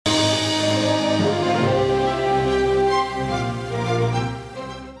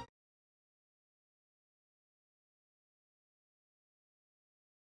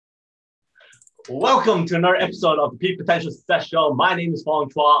Welcome to another episode of the Peak Potential Success Show. My name is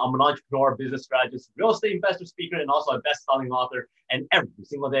Fong. I'm an entrepreneur, business strategist, real estate investor, speaker, and also a best-selling author. And every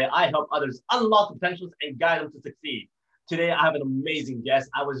single day, I help others unlock potentials and guide them to succeed. Today, I have an amazing guest.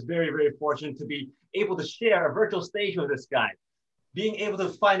 I was very fortunate to be able to share a virtual stage with this guy. Being able to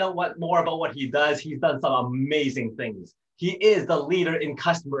find out more about what he does, he's done some amazing things. He is the leader in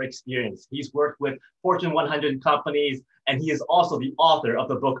customer experience. He's worked with Fortune 100 companies, and he is also the author of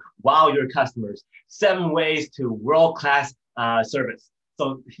the book, Wow Your Customers, 7 Ways to World-Class Service.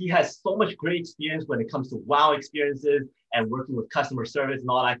 So he has so much great experience when it comes to wow experiences and working with customer service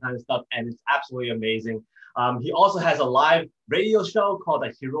and all that kind of stuff. And it's absolutely amazing. He also has a live radio show called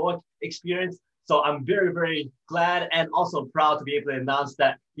The Heroic Experience. So I'm very glad and also proud to be able to announce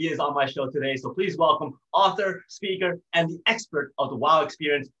that he is on my show today. So please welcome author, speaker, and the expert of the wow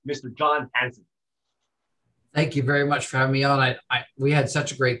experience, Mr. John Hanson. Thank you very much for having me on. We had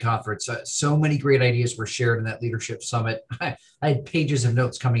such a great conference. So many great ideas were shared in that leadership summit. I had pages of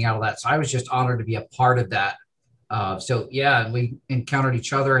notes coming out of that. So I was just honored to be a part of that. And we encountered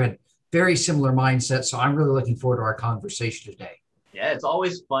each other, had very similar mindsets. So I'm really looking forward to our conversation today. Yeah, it's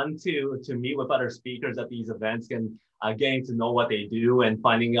always fun to meet with other speakers at these events and getting to know what they do and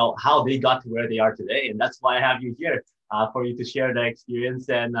finding out how they got to where they are today. And that's why I have you here for you to share that experience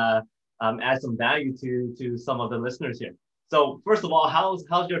and add some value to some of the listeners here. So first of all,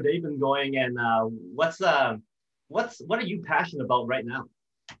 how's your day been going, and what are you passionate about right now?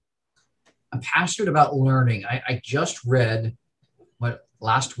 I'm passionate about learning. I just read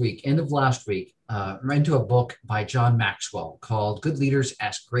end of last week, into a book by John Maxwell called Good Leaders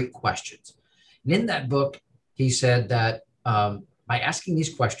Ask Great Questions. And in that book, he said that by asking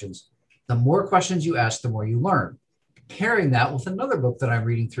these questions, the more questions you ask, the more you learn. Pairing that with another book that I'm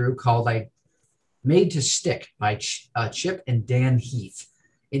reading through called Made to Stick by Chip and Dan Heath.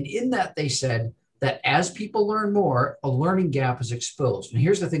 And in that, they said that as people learn more, a learning gap is exposed. And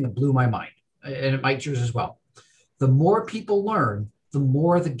here's the thing that blew my mind, and it might yours as well. The more people learn, the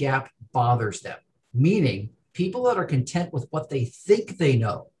more the gap bothers them. Meaning, people that are content with what they think they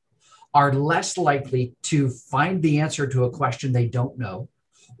know are less likely to find the answer to a question they don't know,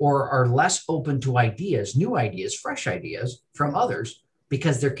 or are less open to ideas, new ideas, fresh ideas from others,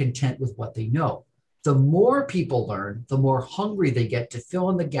 because they're content with what they know. The more people learn, the more hungry they get to fill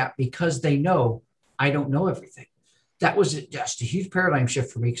in the gap because they know, I don't know everything. That was just a huge paradigm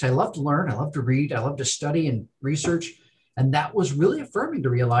shift for me because I love to learn, I love to read, I love to study and research. And that was really affirming to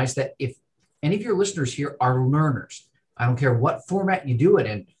realize that if any of your listeners here are learners, I don't care what format you do it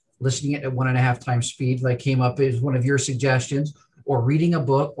in, listening it at 1.5 times speed, like came up as one of your suggestions, or reading a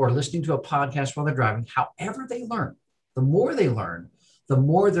book or listening to a podcast while they're driving, however they learn, the more they learn, the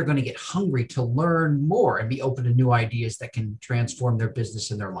more they're going to get hungry to learn more and be open to new ideas that can transform their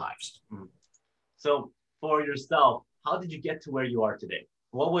business and their lives. So for yourself, how did you get to where you are today?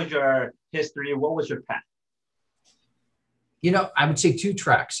 What was your history? What was your path? I would say 2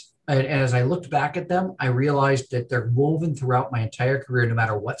 tracks. And as I looked back at them, I realized that they're woven throughout my entire career, no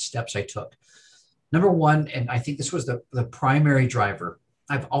matter what steps I took. Number one, and I think this was the primary driver,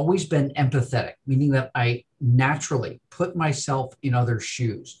 I've always been empathetic, meaning that I naturally put myself in others'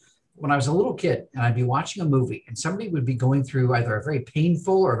 shoes. When I was a little kid and I'd be watching a movie and somebody would be going through either a very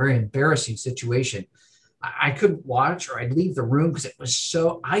painful or a very embarrassing situation, I couldn't watch, or I'd leave the room because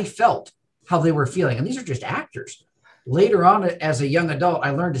I felt how they were feeling. And these are just actors. Later on, as a young adult, I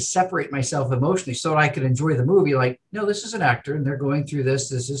learned to separate myself emotionally so that I could enjoy the movie. Like, no, this is an actor and they're going through this.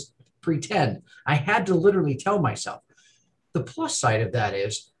 This is pretend. I had to literally tell myself. The plus side of that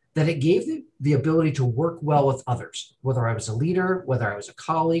is that it gave the ability to work well with others, whether I was a leader, whether I was a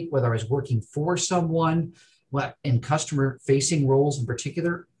colleague, whether I was working for someone, in customer facing roles in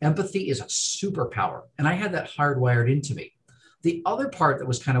particular. Empathy is a superpower. And I had that hardwired into me. The other part that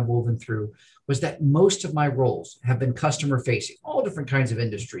was kind of woven through was that most of my roles have been customer facing, all different kinds of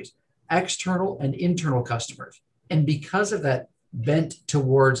industries, external and internal customers. And because of that bent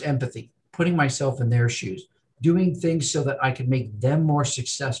towards empathy, putting myself in their shoes, doing things so that I could make them more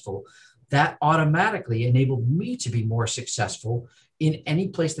successful, that automatically enabled me to be more successful in any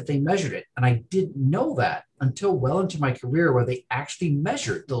place that they measured it. And I didn't know that until well into my career, where they actually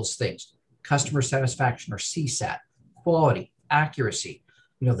measured those things: customer satisfaction, or CSAT, quality, accuracy,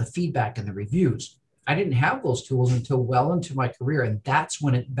 the feedback and the reviews. I didn't have those tools until well into my career. And that's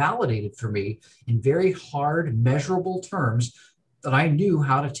when it validated for me in very hard, measurable terms that I knew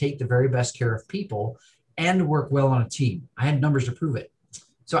how to take the very best care of people and work well on a team. I had numbers to prove it.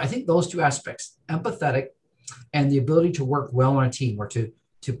 So I think those 2 aspects, empathetic and the ability to work well on a team, or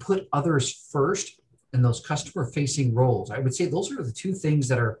to put others first in those customer facing roles, I would say those are the 2 things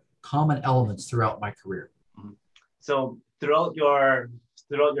that are common elements throughout my career. Mhm. So throughout your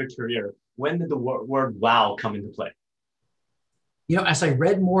career, when did the word wow come into play? As I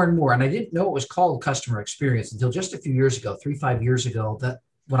read more and more, and I didn't know it was called customer experience until just a few years ago, 5 years ago, that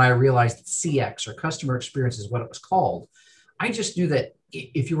when I realized that CX or customer experience is what it was called, I just knew that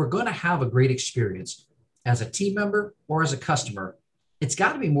if you were going to have a great experience as a team member or as a customer, it's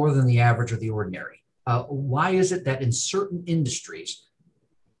got to be more than the average or the ordinary. Why is it that in certain industries,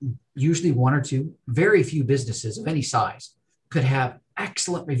 usually one or two, very few businesses of any size could have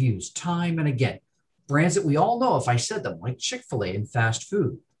excellent reviews time and again? Brands that we all know, if I said them, like Chick-fil-A in fast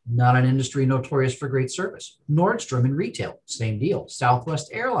food, not an industry notorious for great service. Nordstrom in retail, same deal. Southwest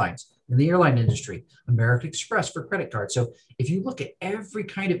Airlines in the airline industry, American Express for credit cards. So if you look at every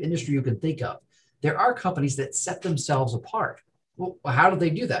kind of industry you can think of, there are companies that set themselves apart. Well, how do they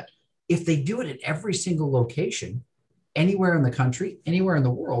do that? If they do it at every single location, anywhere in the country, anywhere in the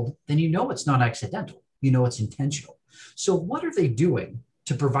world, then it's not accidental. It's intentional. So what are they doing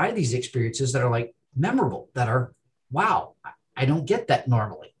to provide these experiences that are like memorable, that are, wow, I don't get that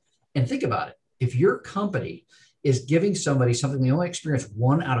normally? And think about it. If your company is giving somebody something they only experience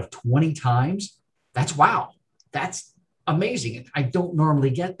 1 out of 20 times, that's wow. That's amazing. I don't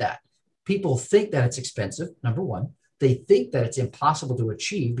normally get that. People think that it's expensive, number one. They think that it's impossible to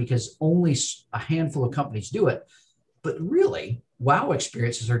achieve because only a handful of companies do it. But really, wow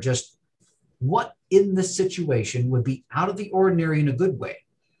experiences are just what in this situation would be out of the ordinary in a good way.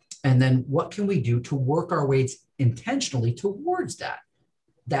 And then what can we do to work our ways intentionally towards that?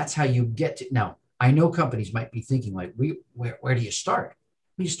 That's how you get to. Now, I know companies might be thinking like, where do you start?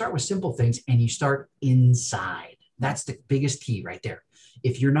 Well, you start with simple things and you start inside. That's the biggest key right there.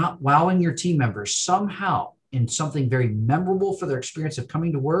 If you're not wowing your team members somehow in something very memorable for their experience of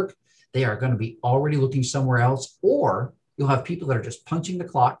coming to work, they are going to be already looking somewhere else, or you'll have people that are just punching the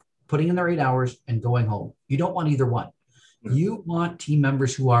clock, putting in their 8 hours and going home. You don't want either one. You want team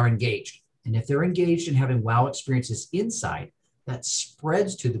members who are engaged. And if they're engaged in having wow experiences inside, that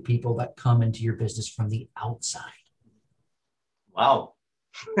spreads to the people that come into your business from the outside. Wow.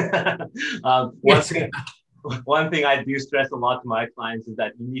 One thing, one thing I do stress a lot to my clients is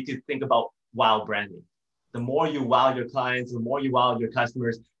that you need to think about wow branding. The more you wow your clients, the more you wow your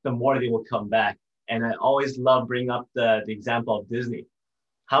customers, the more they will come back. And I always love bringing up the example of Disney.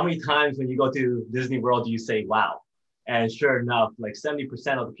 How many times when you go to Disney World do you say wow? And sure enough, like 70%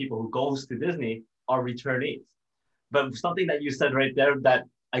 of the people who goes to Disney are returnees. But something that you said right there that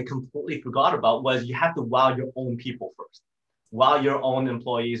I completely forgot about was you have to wow your own people first. Wow your own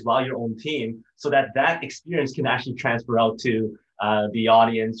employees, wow your own team, so that experience can actually transfer out to the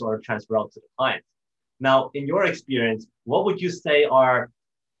audience or transfer out to the clients. Now, in your experience, what would you say are,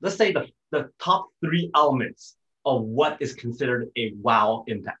 let's say, the top 3 elements of what is considered a wow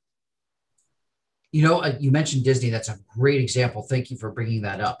impact? You mentioned Disney. That's a great example. Thank you for bringing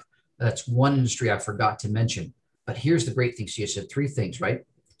that up. That's one industry I forgot to mention. But here's the great thing. So you said 3 things, right?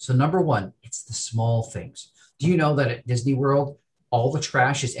 So number 1, it's the small things. Do you know that at Disney World, all the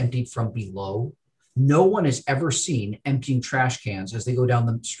trash is emptied from below? No one has ever seen emptying trash cans as they go down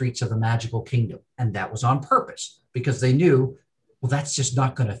the streets of the magical kingdom. And that was on purpose because they knew, well, that's just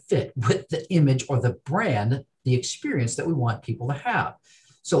not going to fit with the image or the brand, the experience that we want people to have.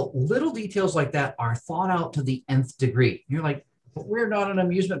 So little details like that are thought out to the nth degree. You're like, but we're not an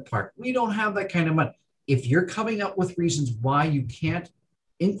amusement park. We don't have that kind of money. If you're coming up with reasons why you can't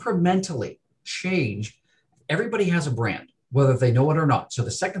incrementally change, everybody has a brand, whether they know it or not. So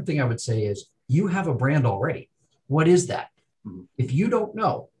the second thing I would say is you have a brand already. What is that? If you don't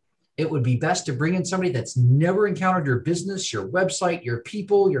know, it would be best to bring in somebody that's never encountered your business, your website, your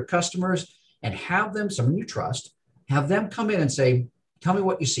people, your customers, and have them, someone you trust, have them come in and say, tell me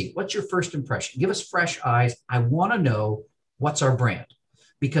what you see. What's your first impression? Give us fresh eyes. I want to know what's our brand.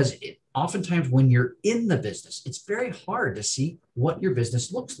 Because oftentimes when you're in the business, it's very hard to see what your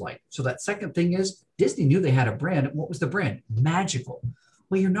business looks like. So that second thing is Disney knew they had a brand. What was the brand? Magical.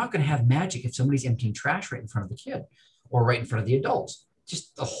 Well, you're not going to have magic if somebody's emptying trash right in front of the kid or right in front of the adults.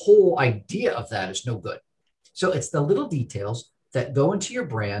 Just the whole idea of that is no good. So it's the little details that go into your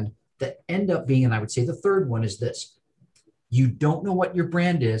brand that end up being, and I would say the third one is this. You don't know what your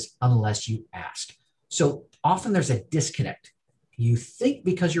brand is unless you ask. So often there's a disconnect. You think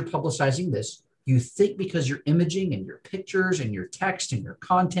because you're publicizing this, you think because your imaging and your pictures and your text and your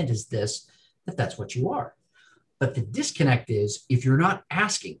content is this, that's what you are. But the disconnect is if you're not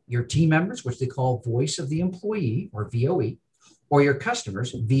asking your team members, which they call voice of the employee or VOE, or your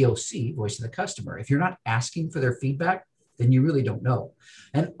customers, VOC, voice of the customer, if you're not asking for their feedback, then you really don't know.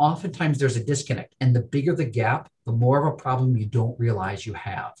 And oftentimes there's a disconnect. And the bigger the gap, the more of a problem you don't realize you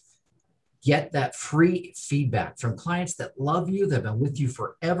have. Get that free feedback from clients that love you, that have been with you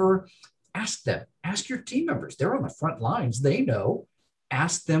forever. Ask them, ask your team members. They're on the front lines. They know.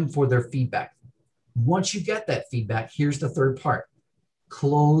 Ask them for their feedback. Once you get that feedback, here's the third part.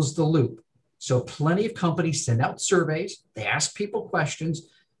 Close the loop. So plenty of companies send out surveys. They ask people questions,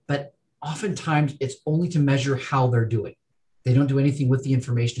 but oftentimes it's only to measure how they're doing. They don't do anything with the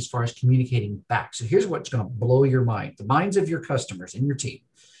information as far as communicating back. So here's what's going to blow your mind, the minds of your customers and your team.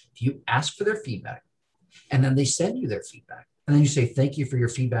 If you ask for their feedback and then they send you their feedback and then you say, thank you for your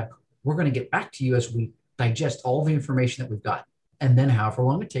feedback. We're going to get back to you as we digest all the information that we've got. And then however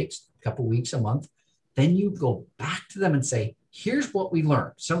long it takes, a couple of weeks, a month, then you go back to them and say, here's what we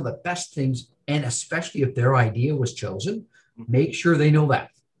learned, some of the best things. And especially if their idea was chosen, make sure they know that.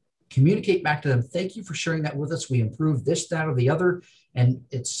 Communicate back to them. Thank you for sharing that with us. We improved this, that, or the other, and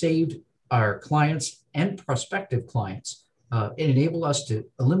it saved our clients and prospective clients. It enabled us to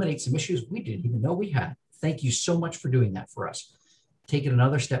eliminate some issues we didn't even know we had. Thank you so much for doing that for us. Take it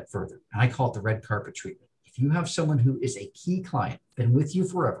another step further. And I call it the red carpet treatment. If you have someone who is a key client, been with you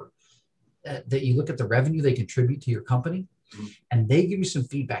forever, that you look at the revenue they contribute to your company, and they give you some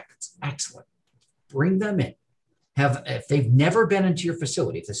feedback that's excellent, bring them in. If they've never been into your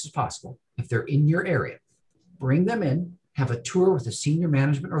facility, if this is possible, if they're in your area, bring them in, have a tour with the senior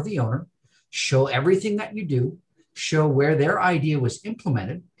management or the owner, show everything that you do, show where their idea was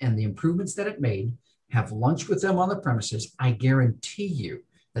implemented and the improvements that it made, have lunch with them on the premises. I guarantee you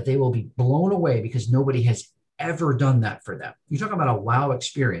that they will be blown away because nobody has ever done that for them. You're talking about a wow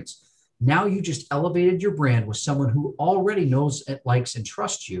experience. Now you just elevated your brand with someone who already knows, likes, and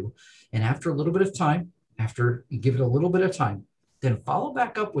trusts you. And after a little bit of time, after you give it a little bit of time, then follow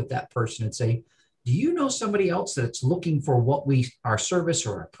back up with that person and say, do you know somebody else that's looking for our service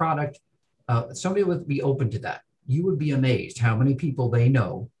or our product? Somebody would be open to that. You would be amazed how many people they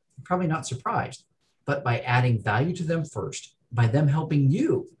know, probably not surprised, but by adding value to them first, by them helping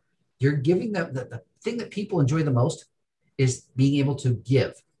you, you're giving them the thing that people enjoy the most is being able to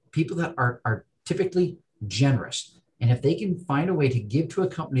give. People that are typically generous. And if they can find a way to give to a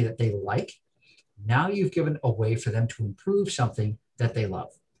company that they like, now you've given a way for them to improve something that they love.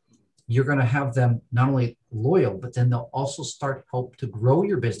 You're going to have them not only loyal, but then they'll also help to grow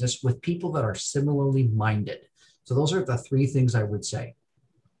your business with people that are similarly minded. So those are the three things I would say.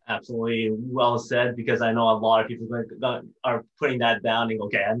 Absolutely well said, because I know a lot of people are putting that down and go,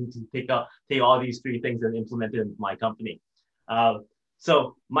 okay, I need to take all these three things and implement it into my company.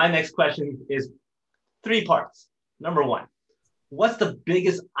 So my next question is 3 parts. Number 1, what's the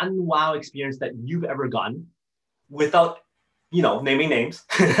biggest unwow experience that you've ever gotten without, naming names?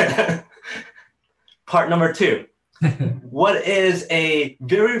 Part number 2, what is a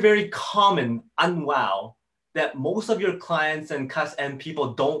very, very common unwow that most of your clients and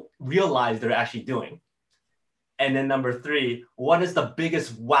people don't realize they're actually doing? And then number 3, what is the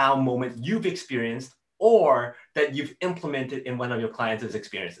biggest wow moment you've experienced or that you've implemented in one of your clients'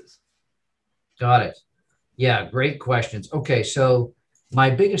 experiences? Got it. Yeah, great questions. Okay, so my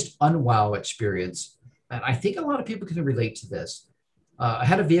biggest unwow experience, and I think a lot of people can relate to this. I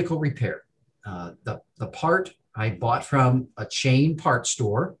had a vehicle repair. The part I bought from a chain parts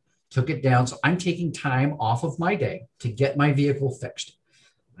store, took it down. So I'm taking time off of my day to get my vehicle fixed.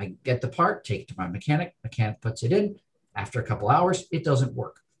 I get the part, take it to my mechanic puts it in. After a couple hours, it doesn't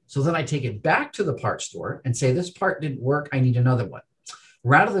work. So then I take it back to the parts store and say, this part didn't work, I need another one.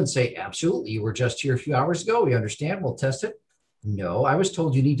 Rather than say, absolutely, you were just here a few hours ago, we understand, we'll test it. No, I was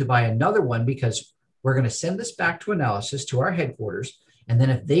told you need to buy another one because we're going to send this back to analysis to our headquarters. And then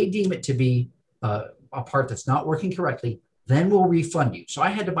if they deem it to be a part that's not working correctly, then we'll refund you. So I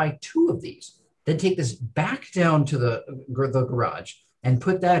had to buy 2 of these, then take this back down to the garage and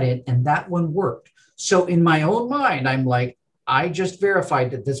put that in, and that one worked. So in my own mind, I'm like, I just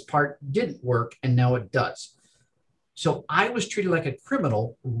verified that this part didn't work, and now it does. So I was treated like a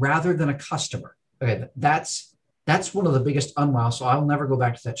criminal rather than a customer. Okay, that's one of the biggest unwow. So I'll never go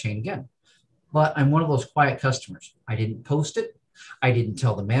back to that chain again. But I'm one of those quiet customers. I didn't post it. I didn't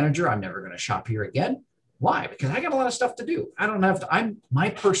tell the manager I'm never going to shop here again. Why? Because I got a lot of stuff to do. I don't have to. My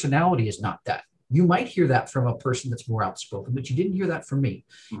personality is not that. You might hear that from a person that's more outspoken, but you didn't hear that from me.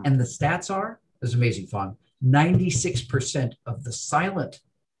 Mm-hmm. And the stats are, this is amazing, Fong, 96% of the silent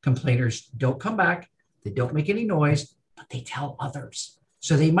complainers don't come back. They don't make any noise, but they tell others.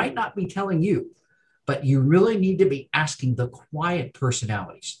 So they might not be telling you, but you really need to be asking the quiet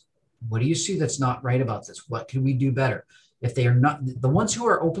personalities. What do you see that's not right about this? What can we do better? If they are not, the ones who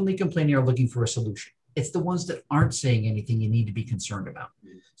are openly complaining are looking for a solution. It's the ones that aren't saying anything you need to be concerned about.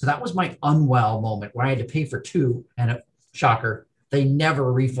 So that was my unwell moment where I had to pay for 2 and a shocker, They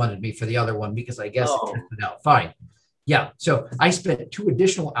never refunded me for the other one because I guess it Oh, tested out fine. Yeah. So I spent 2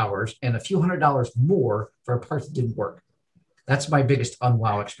 additional hours and a few $100s more for a part that didn't work. That's my biggest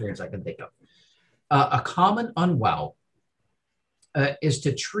unwow experience I can think of. A common unwow is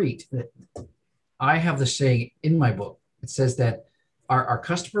to treat. I have the saying in my book. It says that our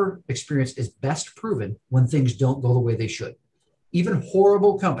customer experience is best proven when things don't go the way they should. Even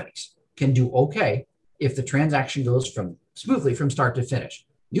horrible companies can do okay if the transaction goes from smoothly from start to finish.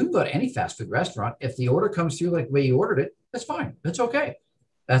 You can go to any fast food restaurant. If the order comes through like the way you ordered it, that's fine. That's okay.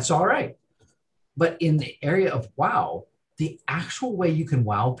 That's all right. But in the area of wow, the actual way you can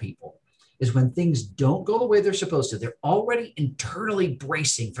wow people is when things don't go the way they're supposed to. They're already internally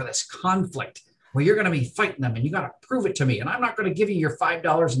bracing for this conflict where you're going to be fighting them and you got to prove it to me. And I'm not going to give you your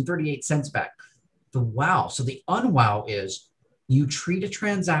 $5.38 back. The wow. So the unwow is you treat a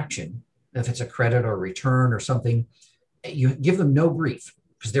transaction, if it's a credit or a return or something, you give them no grief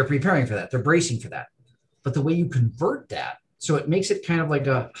because they're preparing for that. They're bracing for that. But the way you convert that, so it makes it kind of like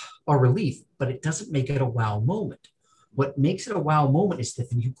a relief, but it doesn't make it a wow moment. What makes it a wow moment is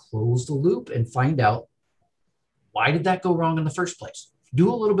that you close the loop and find out why did that go wrong in the first place?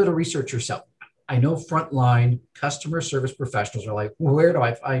 Do a little bit of research yourself. I know frontline customer service professionals are like, well, where do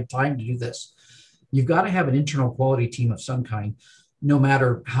I find time to do this? You've got to have an internal quality team of some kind, no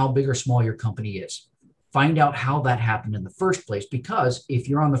matter how big or small your company is. Find out how that happened in the first place, because if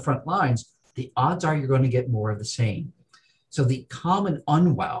you're on the front lines, the odds are you're going to get more of the same. So the common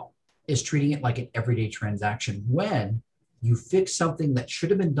unwow is treating it like an everyday transaction when you fix something that should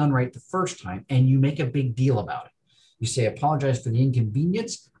have been done right the first time and you make a big deal about it. You say, apologize for the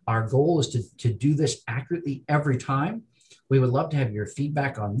inconvenience. Our goal is to do this accurately every time. We would love to have your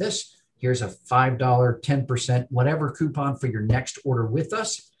feedback on this. Here's a $5, 10%, whatever coupon for your next order with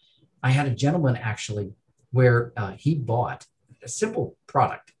us. I had a gentleman actually where he bought a simple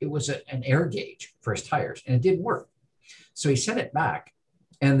product. It was an air gauge for his tires and it didn't work. So he sent it back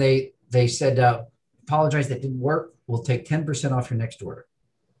and they said, apologize, that didn't work. We'll take 10% off your next order.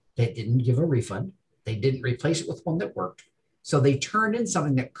 They didn't give a refund. They didn't replace it with one that worked. So they turned in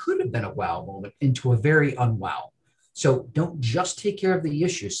something that could have been a wow moment into a very unwow. So don't just take care of the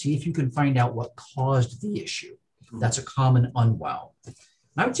issue. See if you can find out what caused the issue. That's a common unwow. And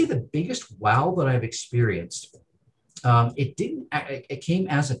I would say the biggest wow that I've experienced, it came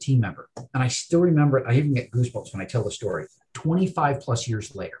as a team member. And I still remember it. I even get goosebumps when I tell the story 25 plus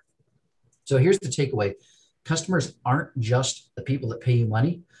years later. So here's the takeaway. Customers aren't just the people that pay you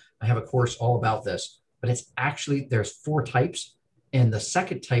money. I have a course all about this, but it's actually, there's 4 types. And the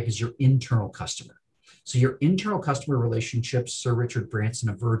second type is your internal customer. So your internal customer relationships, Sir Richard Branson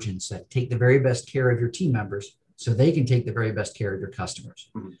of Virgin said, take the very best care of your team members so they can take the very best care of your customers.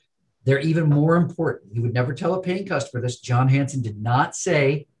 Mm-hmm. They're even more important. You would never tell a paying customer this. John Hanson did not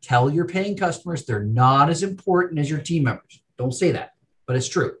say, tell your paying customers they're not as important as your team members. Don't say that, but it's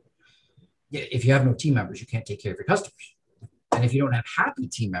true. If you have no team members, you can't take care of your customers. And if you don't have happy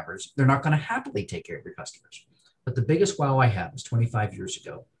team members, they're not going to happily take care of your customers. But the biggest wow I had was 25 years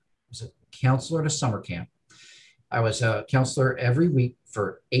ago. I was a counselor at a summer camp. I was a counselor every week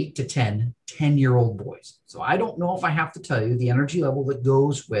for 8 to 10-year-old boys. So I don't know if I have to tell you the energy level that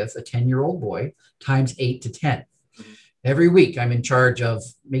goes with a 10-year-old boy times 8 to 10. Every week, I'm in charge of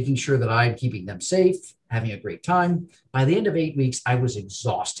making sure that I'm keeping them safe, having a great time. By the end of 8 weeks, I was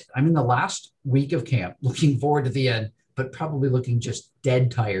exhausted. I'm in the last week of camp, looking forward to the end, but probably looking just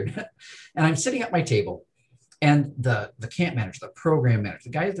dead tired. And I'm sitting at my table, and the camp manager, the program manager,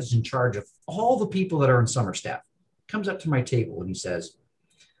 the guy that's in charge of all the people that are in summer staff, comes up to my table and he says,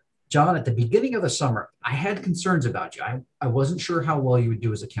 John, at the beginning of the summer, I had concerns about you. I wasn't sure how well you would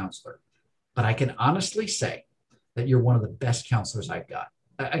do as a counselor, but I can honestly say that you're one of the best counselors I've got.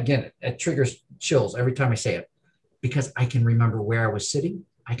 Again, it triggers chills every time I say it, because I can remember where I was sitting.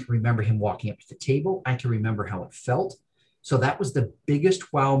 I can remember him walking up to the table. I can remember how it felt. So that was the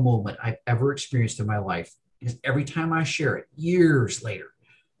biggest wow moment I've ever experienced in my life, because every time I share it, years later,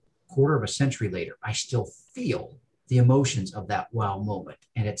 quarter of a century later, I still feel the emotions of that wow moment,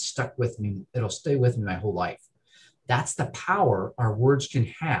 and it's stuck with me. It'll stay with me my whole life. That's the power our words can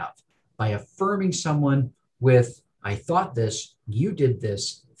have by affirming someone with, I thought this, you did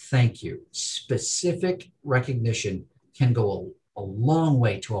this, thank you. Specific recognition can go a long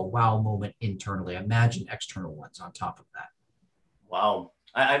way to a wow moment internally. Imagine external ones on top of that. Wow.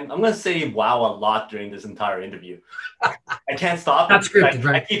 I'm going to say wow a lot during this entire interview. I can't stop That's it. scripted,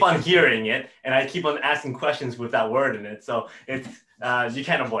 right? I keep on hearing it, and I keep on asking questions with that word in it. So it's you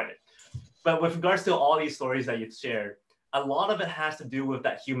can't avoid it. But with regards to all these stories that you've shared, a lot of it has to do with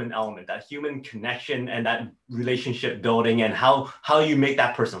that human element, that human connection and that relationship building and how you make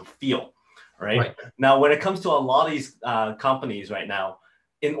that person feel, right? Now, when it comes to a lot of these companies right now,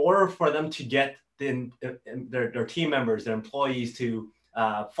 in order for them to get their team members, their employees to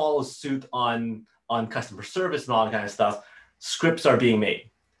follow suit on customer service and all that kind of stuff, scripts are being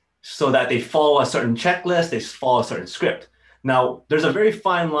made so that they follow a certain checklist, they follow a certain script. Now, there's a very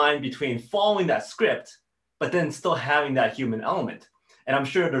fine line between following that script but then still having that human element. And I'm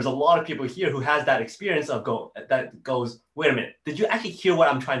sure there's a lot of people here who has that experience that goes, wait a minute, did you actually hear what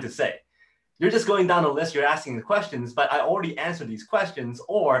I'm trying to say? You're just going down the list, you're asking the questions, but I already answered these questions,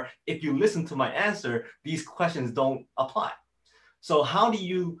 or if you listen to my answer, these questions don't apply. So how do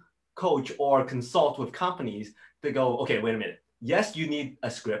you coach or consult with companies to go, okay, wait a minute, yes, you need a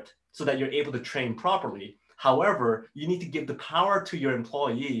script so that you're able to train properly. However, you need to give the power to your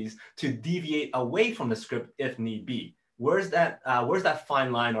employees to deviate away from the script if need be. Where's that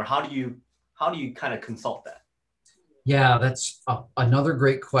fine line, or how do you kind of consult that? Yeah, that's another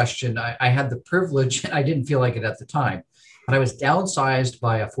great question. I had the privilege, and I didn't feel like it at the time, but I was downsized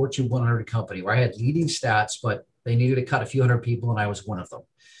by a Fortune 100 company where I had leading stats, but they needed to cut a few hundred people, and I was one of them.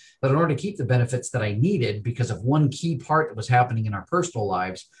 But in order to keep the benefits that I needed, because of one key part that was happening in our personal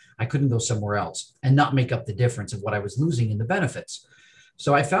lives, I couldn't go somewhere else and not make up the difference of what I was losing in the benefits.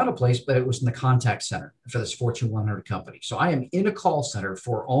 So I found a place, but it was in the contact center for this Fortune 100 company. So I am in a call center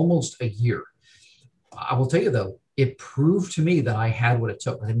for almost a year. I will tell you, though, it proved to me that I had what it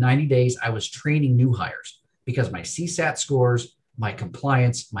took. Within 90 days, I was training new hires because my CSAT scores, my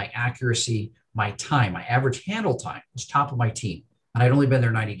compliance, my accuracy, my time, my average handle time was top of my team. And I'd only been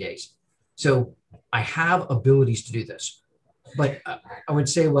there 90 days. So I have abilities to do this. But I would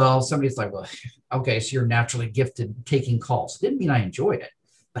say, well, somebody's like, well, okay, so you're naturally gifted taking calls. Didn't mean I enjoyed it.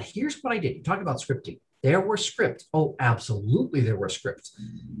 But here's what I did. You talk about scripting. There were scripts. Oh, absolutely, there were scripts.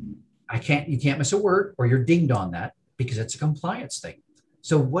 You can't miss a word or you're dinged on that because it's a compliance thing.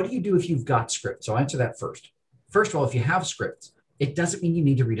 So what do you do if you've got scripts? So I'll answer that first. First of all, if you have scripts, it doesn't mean you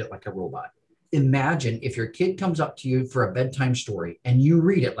need to read it like a robot. Imagine if your kid comes up to you for a bedtime story and you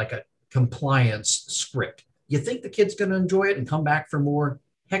read it like a compliance script. You think the kid's going to enjoy it and come back for more?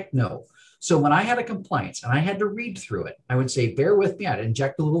 Heck no. So when I had a compliance and I had to read through it, I would say, bear with me. I'd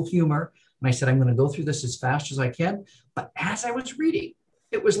inject a little humor. And I said, I'm going to go through this as fast as I can. But as I was reading,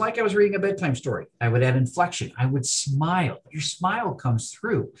 it was like I was reading a bedtime story. I would add inflection. I would smile. Your smile comes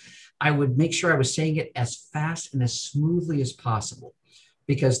through. I would make sure I was saying it as fast and as smoothly as possible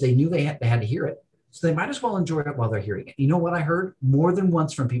because they knew they had to hear it. So they might as well enjoy it while they're hearing it. You know what I heard more than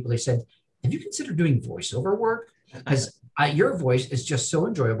once from people? They said, have you considered doing voiceover work? Because your voice is just so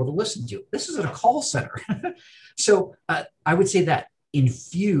enjoyable to listen to. This is at a call center. So I would say that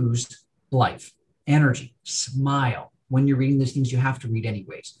infused life, energy, smile. When you're reading these things, you have to read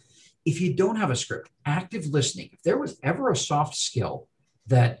anyways. If you don't have a script, active listening, if there was ever a soft skill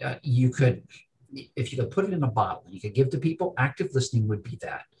that if you could put it in a bottle and you could give to people, active listening would be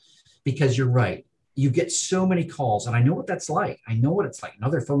that. Because you're right. You get so many calls, and I know what that's like. I know what it's like.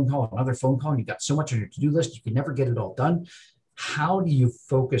 Another phone call, and you've got so much on your to-do list, you can never get it all done. How do you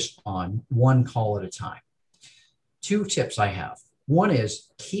focus on one call at a time? 2 tips I have. One is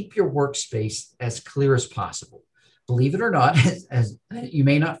keep your workspace as clear as possible. Believe it or not, as you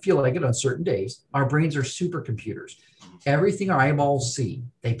may not feel like it on certain days, our brains are supercomputers. Everything our eyeballs see,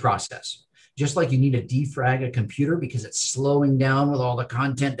 they process. Just like you need to defrag a computer because it's slowing down with all the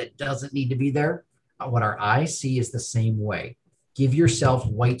content that doesn't need to be there, what our eyes see is the same way. Give yourself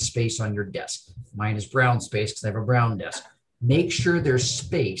white space on your desk. Mine is brown space because I have a brown desk. Make sure there's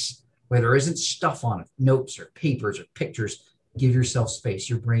space where there isn't stuff on it, notes or papers or pictures. Give yourself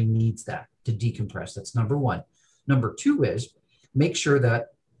space. Your brain needs that to decompress. That's number 1. Number 2 is make sure that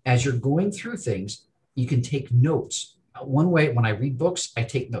as you're going through things, you can take notes. One way, when I read books, I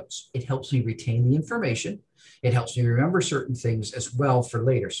take notes. It helps me retain the information. It helps me remember certain things as well for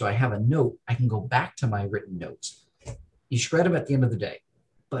later. So I have a note. I can go back to my written notes. You shred them at the end of the day.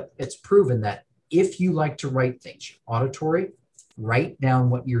 But it's proven that if you like to write things, auditory, write down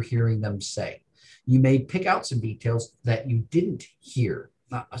what you're hearing them say. You may pick out some details that you didn't hear.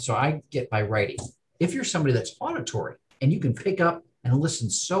 So I get by writing. If you're somebody that's auditory and you can pick up and listen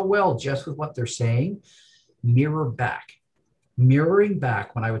so well just with what they're saying, mirror back. Mirroring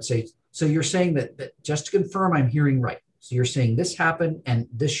back when I would say, so you're saying that just to confirm I'm hearing right. So you're saying this happened and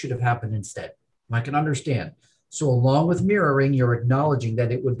this should have happened instead. I can understand. So along with mirroring, you're acknowledging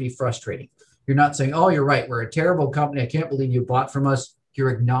that it would be frustrating. You're not saying, oh, you're right. We're a terrible company. I can't believe you bought from us.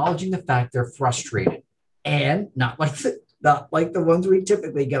 You're acknowledging the fact they're frustrated and not like not like the ones we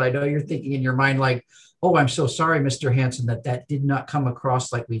typically get. I know you're thinking in your mind, like, oh, I'm so sorry, Mr. Hanson, that did not come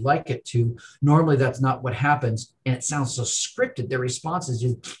across like we like it to. Normally, that's not what happens. And it sounds so scripted. Their responses,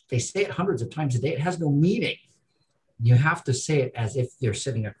 they say it hundreds of times a day. It has no meaning. You have to say it as if they're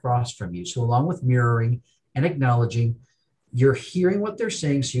sitting across from you. So along with mirroring and acknowledging, you're hearing what they're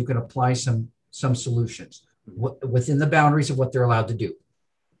saying so you can apply some solutions within the boundaries of what they're allowed to do.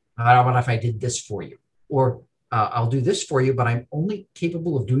 How about if I did this for you? Or I'll do this for you, but I'm only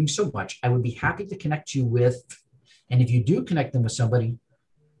capable of doing so much. I would be happy to connect you with, and if you do connect them with somebody,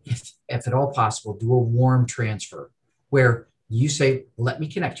 if at all possible, do a warm transfer where you say, let me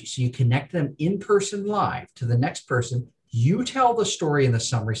connect you. So you connect them in person live to the next person. You tell the story in the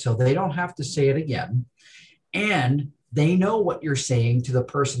summary so they don't have to say it again. And they know what you're saying to the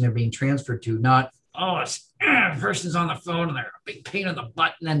person they're being transferred to, not, oh, the person's on the phone and they're a big pain in the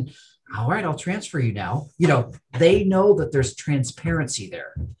butt. And then, all right, I'll transfer you now. They know that there's transparency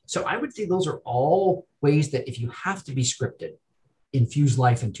there. So I would say those are all ways that if you have to be scripted, infuse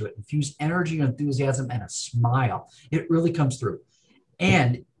life into it, infuse energy, enthusiasm, and a smile. It really comes through.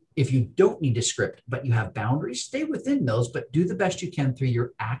 And if you don't need to script, but you have boundaries, stay within those, but do the best you can through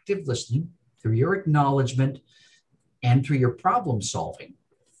your active listening, through your acknowledgement, and through your problem solving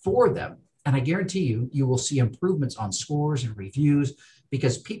for them. And I guarantee you will see improvements on scores and reviews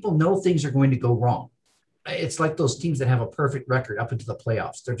because people know things are going to go wrong. It's like those teams that have a perfect record up into the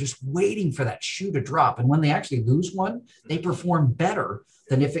playoffs. They're just waiting for that shoe to drop. And when they actually lose one, they perform better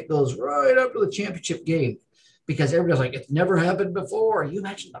than if it goes right up to the championship game because everybody's like, it's never happened before. You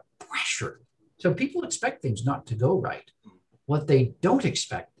imagine the pressure. So people expect things not to go right. What they don't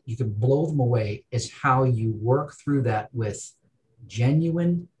expect, you can blow them away, is how you work through that with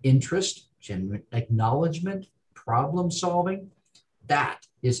genuine interest, genuine acknowledgement, problem solving. That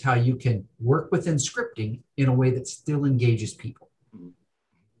is how you can work within scripting in a way that still engages people.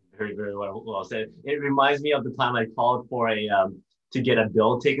 Very, very well said. It reminds me of the time I called for to get a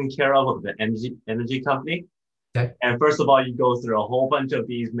bill taken care of the energy company. Okay. And first of all, you go through a whole bunch of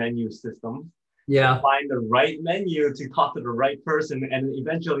these menu systems. Yeah. Find the right menu to talk to the right person. And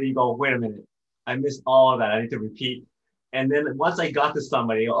eventually you go, wait a minute, I missed all of that. I need to repeat. And then once I got to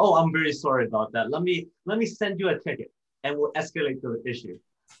somebody, oh, I'm very sorry about that. Let me send you a ticket and we'll escalate the issue.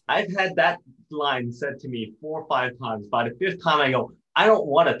 I've had that line said to me 4 or 5 times. By the 5th time, I go, I don't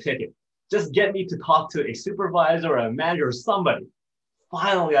want a ticket. Just get me to talk to a supervisor or a manager or somebody.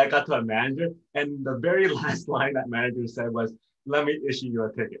 Finally, I got to a manager. And the very last line that manager said was, let me issue you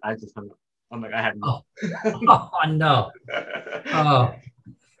a ticket. I just hung up. I'm like, I had no. Oh, no. Oh,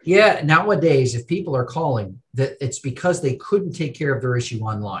 yeah. Nowadays, if people are calling, that it's because they couldn't take care of their issue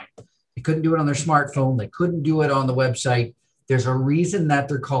online. They couldn't do it on their smartphone. They couldn't do it on the website. There's a reason that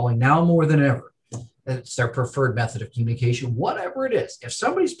they're calling now more than ever. It's their preferred method of communication, whatever it is. If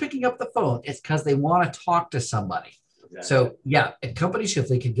somebody's picking up the phone, it's because they want to talk to somebody. Exactly. So yeah, at companies, if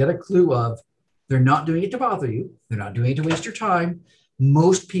they could get a clue of they're not doing it to bother you, they're not doing it to waste your time.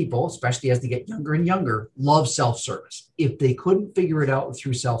 Most people, especially as they get younger and younger, love self-service. If they couldn't figure it out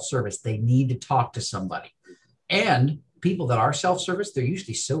through self-service, they need to talk to somebody. And people that are self-service, they're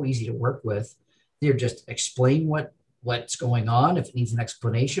usually so easy to work with. They're just explain what's going on, if it needs an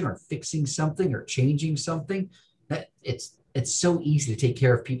explanation or fixing something or changing something. That it's so easy to take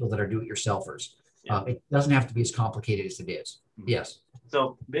care of people that are do-it-yourselfers. Yeah. It doesn't have to be as complicated as it is. Mm-hmm. Yes.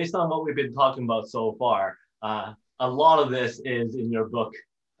 So based on what we've been talking about so far, a lot of this is in your book,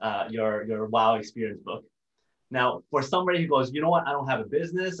 your WOW experience book. Now, for somebody who goes, you know what, I don't have a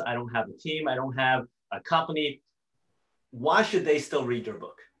business, I don't have a team, I don't have a company, why should they still read your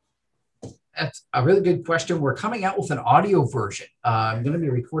book? That's a really good question. We're coming out with an audio version. I'm going to be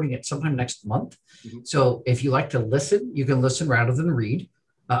recording it sometime next month. Mm-hmm. So if you like to listen, you can listen rather than read.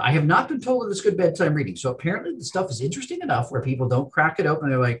 I have not been told that it's good bedtime reading. So apparently the stuff is interesting enough where people don't crack it open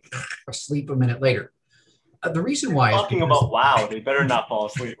and they're like asleep a minute later. The reason why is talking about wow, they better not fall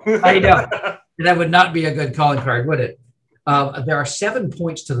asleep. I know. That would not be a good calling card, would it? There are 7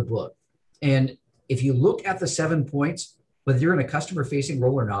 points to the book. And if you look at the 7 points, whether you're in a customer-facing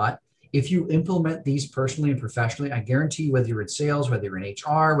role or not, if you implement these personally and professionally, I guarantee you, whether you're in sales, whether you're in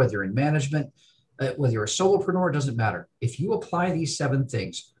HR, whether you're in management, whether you're a solopreneur, it doesn't matter. If you apply these 7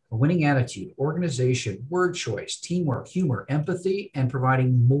 things, a winning attitude, organization, word choice, teamwork, humor, empathy, and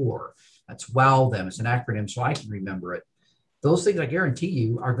providing more, that's WOW them. It's an acronym, so I can remember it. Those things, I guarantee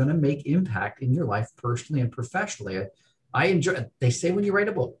you, are going to make impact in your life personally and professionally. I enjoy, they say when you write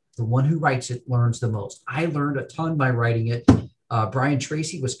a book, the one who writes it learns the most. I learned a ton by writing it. Brian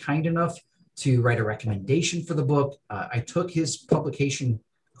Tracy was kind enough to write a recommendation for the book. I took his publication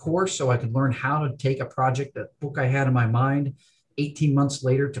course so I could learn how to take a project, that book I had in my mind, 18 months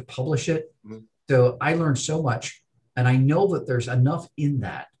later to publish it. Mm-hmm. So I learned so much, and I know that there's enough in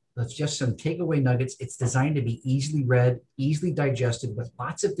that. That's just some takeaway nuggets. It's designed to be easily read, easily digested, with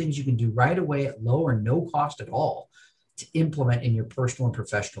lots of things you can do right away at low or no cost at all to implement in your personal and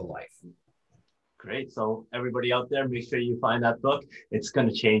professional life. Great. So everybody out there, make sure you find that book. It's going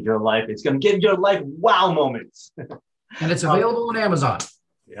to change your life. It's going to give your life wow moments. And it's available on Amazon.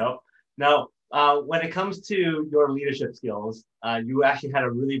 Yep. Now, when it comes to your leadership skills, you actually had a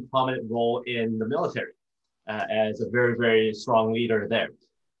really prominent role in the military as a very, very strong leader there.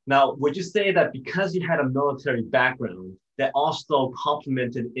 Now, would you say that because you had a military background, that also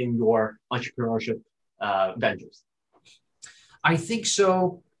complemented in your entrepreneurship ventures? I think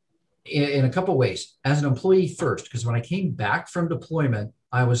so in a couple of ways. As an employee first, because when I came back from deployment,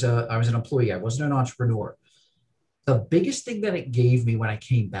 I was an employee. I wasn't an entrepreneur. The biggest thing that it gave me when I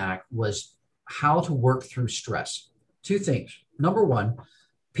came back was how to work through stress. Two things. Number one,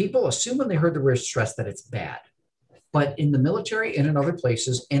 people assume when they heard the word stress that it's bad. But in the military and in other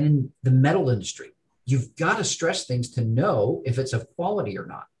places and in the metal industry, you've got to stress things to know if it's of quality or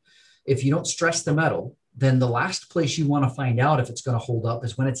not. If you don't stress the metal, then the last place you want to find out if it's going to hold up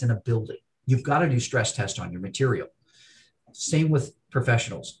is when it's in a building. You've got to do stress tests on your material. Same with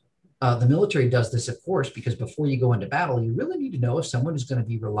professionals. The military does this, of course, because before you go into battle, you really need to know if someone is going to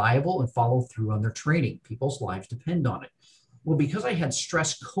be reliable and follow through on their training. People's lives depend on it. Well, because I had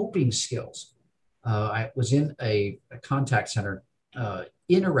stress coping skills, I was in a contact center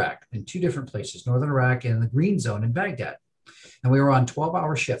in Iraq, in two different places, northern Iraq and the Green Zone in Baghdad. And we were on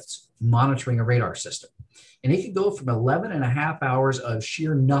 12-hour shifts monitoring a radar system. And it could go from 11 and a half hours of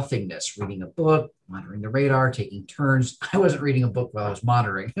sheer nothingness, reading a book, monitoring the radar, taking turns. I wasn't reading a book while I was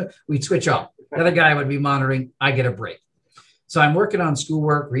monitoring. We'd switch off. The other guy would be monitoring. I get a break. So I'm working on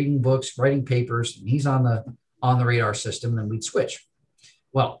schoolwork, reading books, writing papers, and he's on the radar system, and then we'd switch.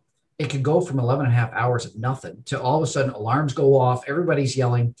 Well, it could go from 11 and a half hours of nothing to all of a sudden alarms go off. Everybody's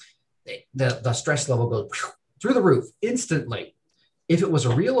yelling. The stress level goes through the roof instantly. If it was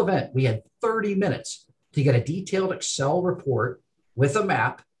a real event, we had 30 minutes to get a detailed Excel report with a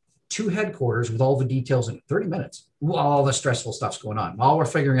map to headquarters with all the details in 30 minutes while all the stressful stuff's going on, while we're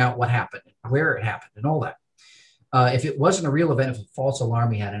figuring out what happened, where it happened, and all that. If it wasn't a real event, if a false alarm,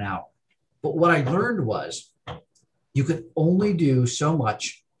 we had an hour. But what I learned was you could only do so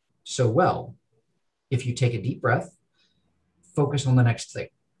much so well if you take a deep breath, focus on the next thing.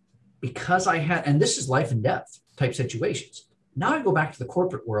 Because I had, and this is life and death type situations. Now I go back to the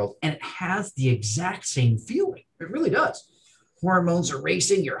corporate world and it has the exact same feeling. It really does. Hormones are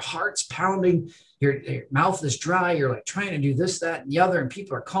racing, your heart's pounding, your mouth is dry, you're like trying to do this, that, and the other, and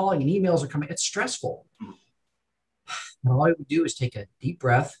people are calling and emails are coming. It's stressful. And all I would do is take a deep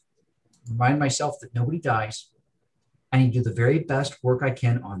breath, remind myself that nobody dies. I need to do the very best work I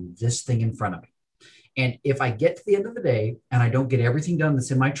can on this thing in front of me. And if I get to the end of the day and I don't get everything done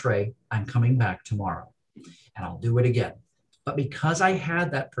that's in my tray, I'm coming back tomorrow and I'll do it again. But because I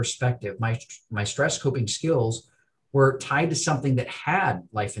had that perspective, my stress coping skills were tied to something that had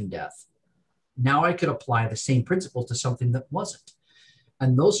life and death. Now I could apply the same principle to something that wasn't.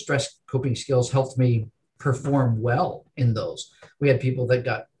 And those stress coping skills helped me perform well in those. We had people that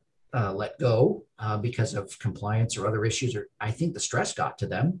got let go because of compliance or other issues, or I think the stress got to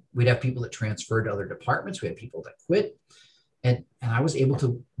them. We'd have people that transferred to other departments. We had people that quit. And I was able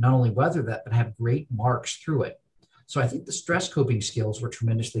to not only weather that, but have great marks through it. So I think the stress coping skills were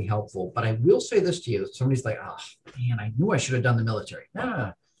tremendously helpful. But I will say this to you. Somebody's like, oh, man, I knew I should have done the military.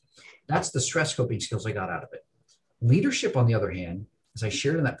 No. That's the stress coping skills I got out of it. Leadership, on the other hand, as I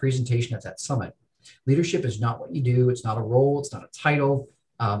shared in that presentation at that summit, leadership is not what you do. It's not a role. It's not a title.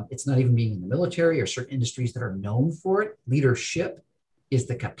 It's not even being in the military or certain industries that are known for it. Leadership is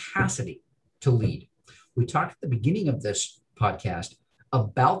the capacity to lead. We talked at the beginning of this podcast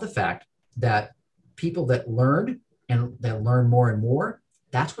about the fact that people that learn and that learn more and more,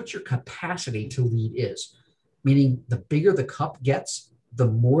 that's what your capacity to lead is. Meaning the bigger the cup gets, the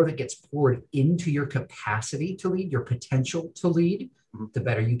more that gets poured into your capacity to lead, your potential to lead, the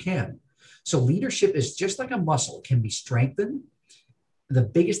better you can. So leadership is just like a muscle. It can be strengthened. The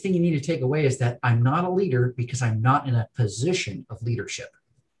biggest thing you need to take away is that I'm not a leader because I'm not in a position of leadership.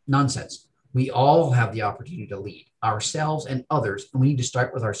 Nonsense. We all have the opportunity to lead ourselves and others, and we need to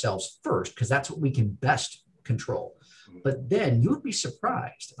start with ourselves first because that's what we can best control. But then you would be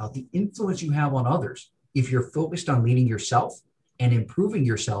surprised about the influence you have on others. If you're focused on leading yourself and improving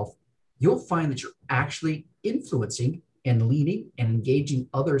yourself, you'll find that you're actually influencing and leading and engaging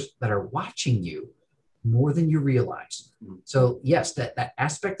others that are watching you more than you realize. Mhm. So yes, that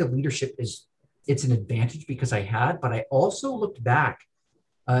aspect of leadership it's an advantage because I had, but I also looked back,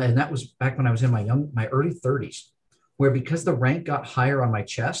 and that was back when I was in my early 30s, where because the rank got higher on my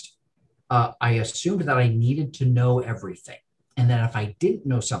chest, I assumed that I needed to know everything. And then if I didn't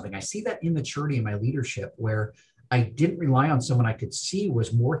know something, I see that immaturity in my leadership where I didn't rely on someone I could see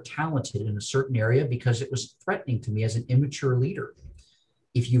was more talented in a certain area because it was threatening to me as an immature leader.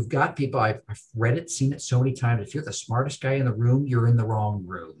 If you've got people, I've read it, seen it so many times. If you're the smartest guy in the room, you're in the wrong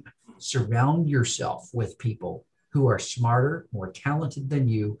room. Surround yourself with people who are smarter, more talented than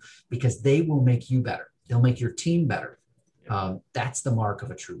you, because they will make you better. They'll make your team better. That's the mark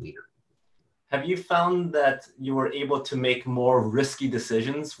of a true leader. Have you found that you were able to make more risky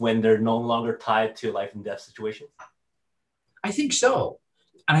decisions when they're no longer tied to life and death situations? I think so.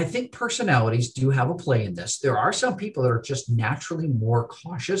 And I think personalities do have a play in this. There are some people that are just naturally more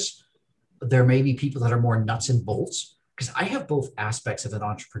cautious. There may be people that are more nuts and bolts because I have both aspects of an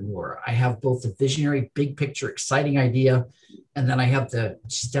entrepreneur. I have both the visionary, big picture, exciting idea, and then I have the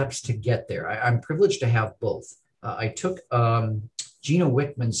steps to get there. I'm privileged to have both. I took Gino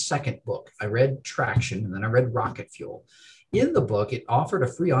Wickman's second book. I read Traction and then I read Rocket Fuel. In the book, it offered a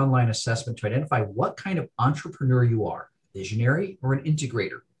free online assessment to identify what kind of entrepreneur you are, visionary or an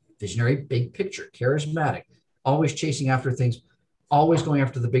integrator. Visionary, big picture, charismatic, always chasing after things, always going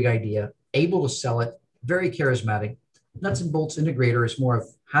after the big idea, able to sell it, very charismatic. Nuts and bolts integrator is more of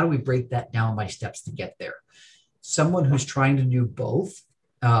how do we break that down by steps to get there. Someone who's trying to do both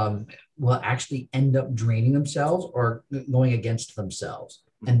will actually end up draining themselves or going against themselves.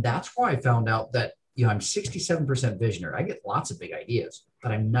 And that's where I found out that, I'm 67% visionary. I get lots of big ideas,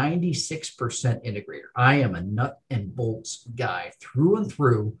 but I'm 96% integrator. I am a nut and bolts guy through and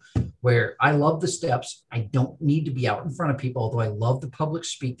through, where I love the steps. I don't need to be out in front of people, although I love the public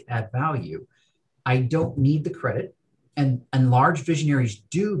speak to add value. I don't need the credit. And large visionaries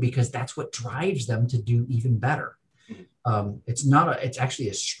do, because that's what drives them to do even better. It's actually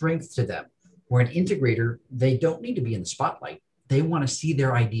a strength to them. Where an integrator, they don't need to be in the spotlight. They want to see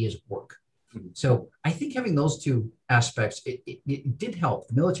their ideas work. So I think having those two aspects, it did help.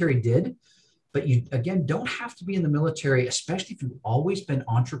 The military did, but you, again, don't have to be in the military, especially if you've always been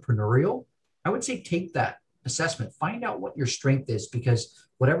entrepreneurial. I would say take that assessment, find out what your strength is, because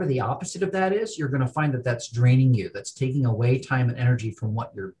whatever the opposite of that is, you're going to find that that's draining you. That's taking away time and energy from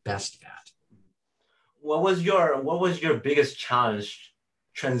what you're best at. What was your biggest challenge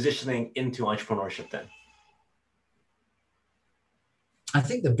transitioning into entrepreneurship then? I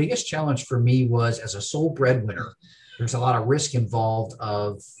think the biggest challenge for me was, as a sole breadwinner, there's a lot of risk involved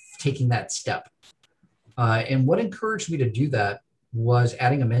of taking that step. And what encouraged me to do that was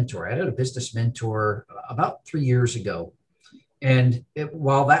adding a mentor. I added a business mentor about 3 years ago. And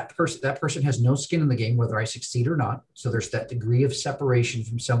while that person has no skin in the game, whether I succeed or not, so there's that degree of separation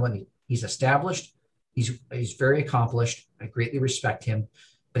from someone. He's established, he's very accomplished. I greatly respect him,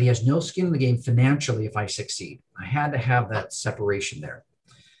 but he has no skin in the game financially if I succeed. I had to have that separation there.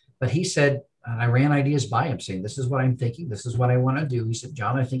 But he said, and I ran ideas by him saying, this is what I'm thinking. This is what I want to do. He said,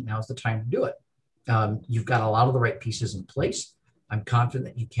 John, I think now's the time to do it. You've got a lot of the right pieces in place. I'm confident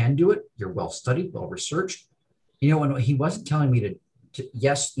that you can do it. You're well studied, well researched. When he wasn't telling me to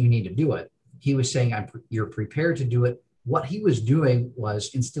yes, you need to do it. He was saying, you're prepared to do it. What he was doing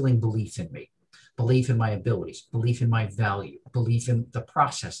was instilling belief in me, belief in my abilities, belief in my value, belief in the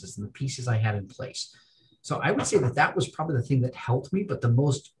processes and the pieces I had in place. So I would say that was probably the thing that helped me. But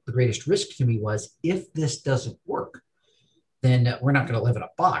the greatest risk to me was, if this doesn't work, then we're not going to live in a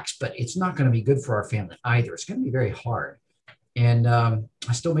box, but it's not going to be good for our family either. It's going to be very hard. And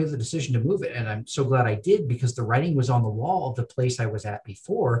I still made the decision to move it. And I'm so glad I did, because the writing was on the wall of the place I was at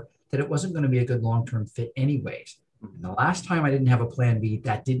before that it wasn't going to be a good long-term fit anyways. And the last time I didn't have a plan B,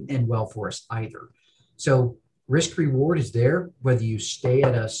 that didn't end well for us either. So risk reward is there, whether you stay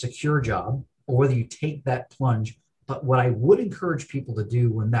at a secure job or whether you take that plunge. But what I would encourage people to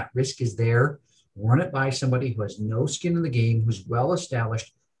do when that risk is there, run it by somebody who has no skin in the game, who's well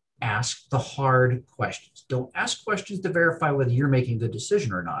established. Ask the hard questions. Don't ask questions to verify whether you're making a good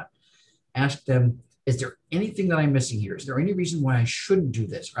decision or not. Ask them, is there anything that I'm missing here? Is there any reason why I shouldn't do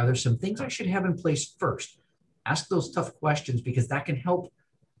this? Are there some things I should have in place first? Ask those tough questions, because that can help.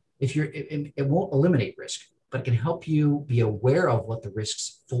 It won't eliminate risk, but it can help you be aware of what the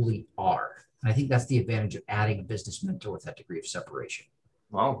risks fully are. And I think that's the advantage of adding a business mentor with that degree of separation.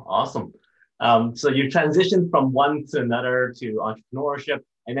 Wow, awesome. So you transitioned from one to another to entrepreneurship,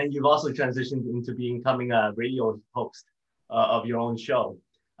 and then you've also transitioned into becoming a radio host of your own show.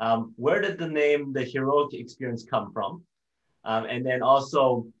 Where did the name The Heroic Experience come from? And then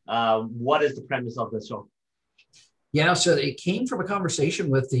also, what is the premise of the show? Yeah, so it came from a conversation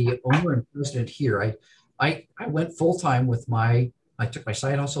with the owner and president here. I went full time with I took my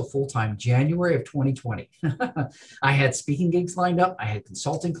side hustle full time January of 2020. I had speaking gigs lined up. I had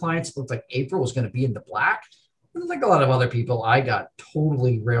consulting clients. It looked like April was going to be in the black. And like a lot of other people, I got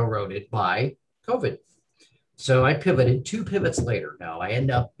totally railroaded by COVID. So I pivoted 2 pivots later. Now I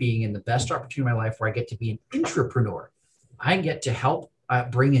end up being in the best opportunity of my life where I get to be an intrapreneur. I get to help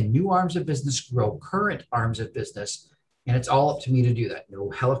bring in new arms of business, grow current arms of business. And it's all up to me to do that. No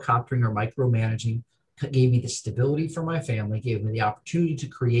helicoptering or micromanaging. Gave me the stability for my family, gave me the opportunity to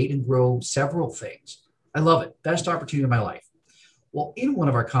create and grow several things. I love it. Best opportunity of my life. Well, in one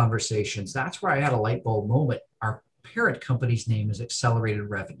of our conversations, that's where I had a light bulb moment. Our parent company's name is Accelerated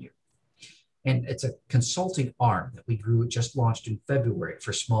Revenue. And it's a consulting arm that we grew, just launched in February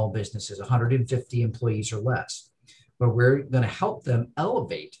for small businesses, 150 employees or less, where we're going to help them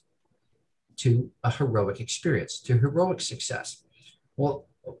elevate to a heroic experience, to heroic success. Well,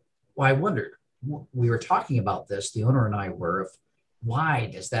 I wondered, we were talking about this, the owner and I were, of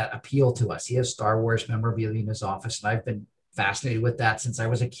why does that appeal to us? He has Star Wars memorabilia in his office, and I've been fascinated with that since I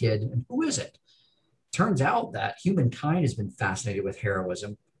was a kid. And who is it? Turns out that humankind has been fascinated with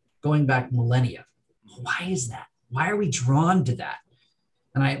heroism going back millennia. Why is that? Why are we drawn to that?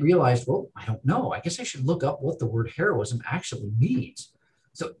 And I realized, well, I don't know. I guess I should look up what the word heroism actually means.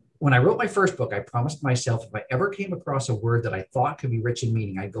 So when I wrote my first book, I promised myself if I ever came across a word that I thought could be rich in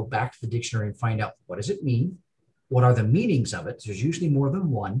meaning, I'd go back to the dictionary and find out, what does it mean? What are the meanings of it? There's usually more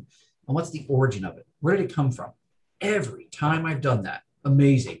than one. And what's the origin of it? Where did it come from? Every time I've done that,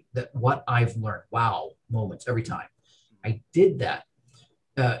 amazing that what I've learned, wow, moments every time. I did that.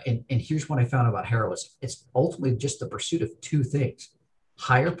 And here's what I found about heroism. It's ultimately just the pursuit of two things: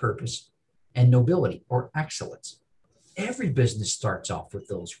 higher purpose and nobility or excellence. Every business starts off with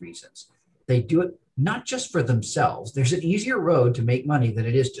those reasons. They do it not just for themselves. There's an easier road to make money than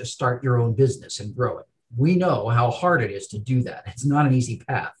it is to start your own business and grow it. We know how hard it is to do that. It's not an easy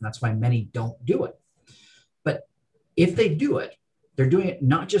path. And that's why many don't do it. But if they do it, they're doing it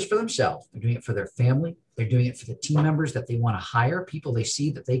not just for themselves. They're doing it for their family. They're doing it for the team members that they want to hire, people they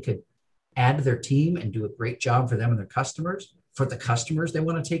see that they could add to their team and do a great job for them and their customers, for the customers they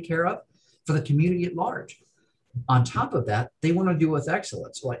want to take care of, for the community at large. On top of that, they want to do it with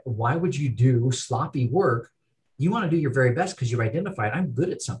excellence. Like, why would you do sloppy work? You want to do your very best because you've identified, I'm good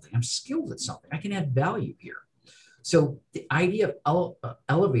at something. I'm skilled at something. I can add value here. So the idea of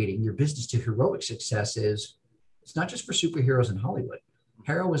elevating your business to heroic success is, it's not just for superheroes in Hollywood.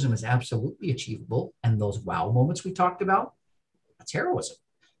 Heroism is absolutely achievable. And those wow moments we talked about, that's heroism.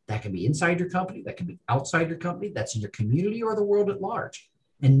 That can be inside your company. That can be outside your company. That's in your community or the world at large.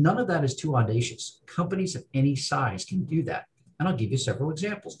 And none of that is too audacious. Companies of any size can do that. And I'll give you several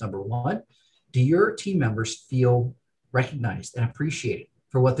examples. Number one, do your team members feel recognized and appreciated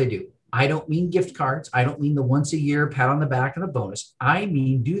for what they do? I don't mean gift cards. I don't mean the once a year pat on the back and a bonus. I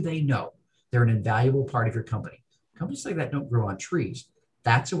mean, do they know they're an invaluable part of your company? Companies like that don't grow on trees.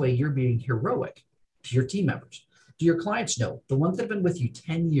 That's a way you're being heroic to your team members. Do your clients know, the ones that have been with you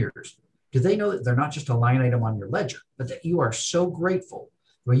 10 years, do they know that they're not just a line item on your ledger, but that you are so grateful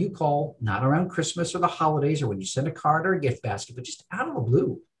when you call, not around Christmas or the holidays or when you send a card or a gift basket, but just out of the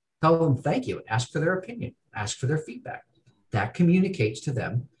blue, tell them thank you and ask for their opinion, ask for their feedback. That communicates to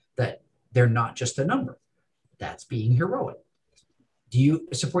them that they're not just a number. That's being heroic. Do you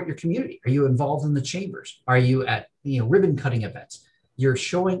support your community? Are you involved in the chambers? Are you at ribbon cutting events? You're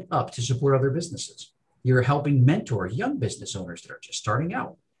showing up to support other businesses. You're helping mentor young business owners that are just starting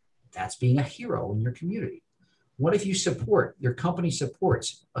out. That's being a hero in your community. What if your company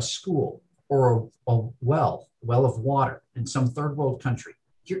supports a school or a well of water in some third world country?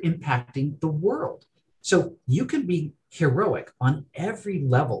 You're impacting the world. So you can be heroic on every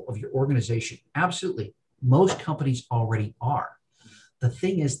level of your organization. Absolutely. Most companies already are. The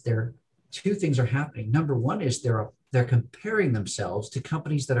thing is, two things are happening. Number one is they're comparing themselves to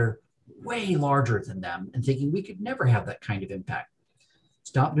companies that are way larger than them and thinking we could never have that kind of impact.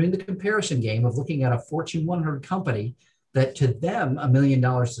 Stop doing the comparison game of looking at a Fortune 100 company that to them, $1 million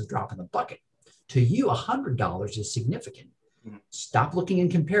is a drop in the bucket. To you, $100 is significant. Stop looking in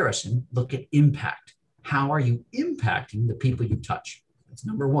comparison, look at impact. How are you impacting the people you touch? That's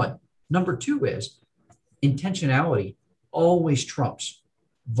number one. Number two is intentionality always trumps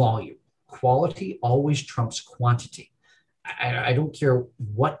volume. Quality always trumps quantity. I don't care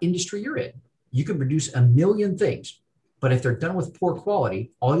what industry you're in. You can produce a million things, but if they're done with poor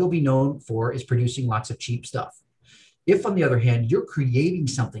quality, all you'll be known for is producing lots of cheap stuff. If, on the other hand, you're creating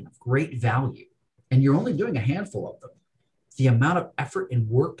something of great value and you're only doing a handful of them, the amount of effort and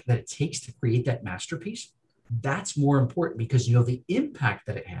work that it takes to create that masterpiece, that's more important because you know the impact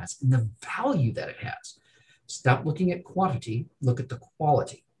that it has and the value that it has. Stop looking at quantity, look at the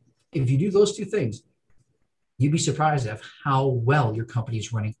quality. If you do those two things, you'd be surprised at how well your company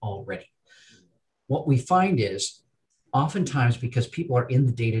is running already. What we find is oftentimes because people are in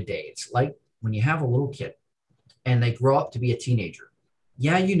the day-to-day, it's like when you have a little kid and they grow up to be a teenager.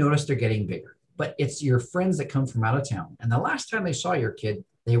 Yeah, you notice they're getting bigger, but it's your friends that come from out of town. And the last time they saw your kid,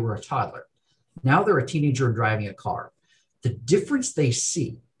 they were a toddler. Now they're a teenager and driving a car. The difference they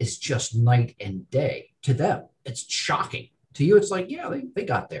see is just night and day. To them, it's shocking. To you, it's like, yeah, they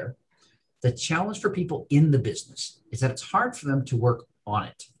got there. The challenge for people in the business is that it's hard for them to work on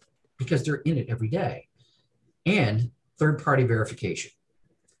it because they're in it every day. And third-party verification.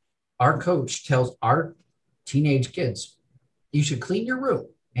 Our coach tells our teenage kids, you should clean your room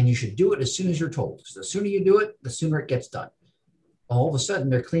and you should do it as soon as you're told. So the sooner you do it, the sooner it gets done. All of a sudden,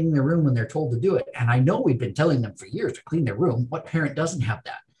 they're cleaning their room when they're told to do it. And I know we've been telling them for years to clean their room. What parent doesn't have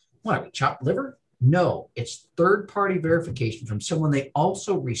that? What, are we chopped liver? No, it's third-party verification from someone they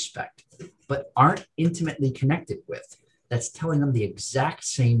also respect, but aren't intimately connected with. That's telling them the exact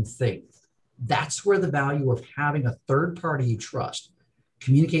same thing. That's where the value of having a third party you trust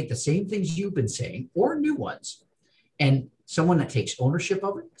communicate the same things you've been saying or new ones. And someone that takes ownership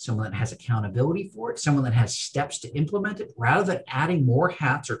of it, someone that has accountability for it, someone that has steps to implement it, rather than adding more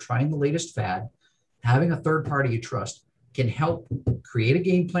hats or trying the latest fad, having a third party you trust can help create a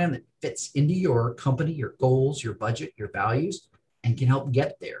game plan that fits into your company, your goals, your budget, your values, and can help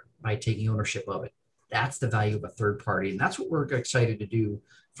get there by taking ownership of it. That's the value of a third party. And that's what we're excited to do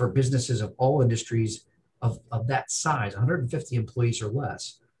for businesses of all industries of that size, 150 employees or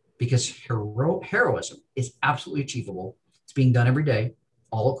less, because heroism is absolutely achievable. It's being done every day,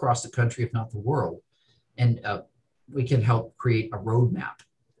 all across the country, if not the world. And we can help create a roadmap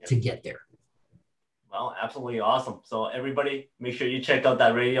to get there. Well, absolutely awesome. So everybody, make sure you check out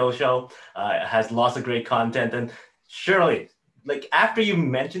that radio show. It has lots of great content. And Shirley, like after you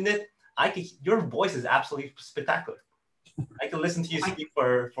mentioned it, your voice is absolutely spectacular. I can listen to you speak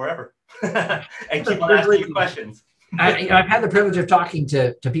for forever and keep on asking you questions. I've had the privilege of talking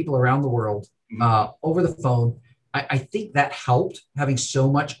to people around the world over the phone. I think that helped having so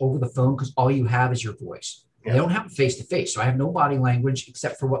much over the phone because all you have is your voice. Yeah. They don't have it face to face. So I have no body language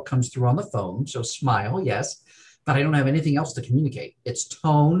except for what comes through on the phone. So smile, yes, but I don't have anything else to communicate. It's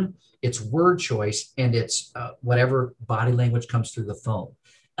tone, it's word choice, and it's whatever body language comes through the phone.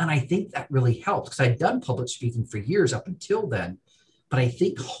 And I think that really helped because I'd done public speaking for years up until then. But I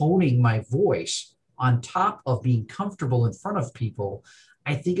think honing my voice on top of being comfortable in front of people,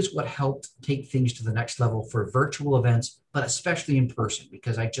 I think is what helped take things to the next level for virtual events, but especially in person,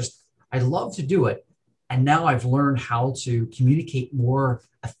 because I love to do it. And now I've learned how to communicate more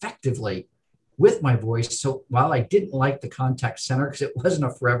effectively with my voice. So while I didn't like the contact center because it wasn't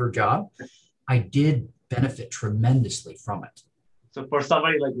a forever job, I did benefit tremendously from it. So for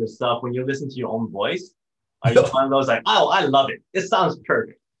somebody like yourself, when you listen to your own voice, are you one of those like, oh, I love it. It sounds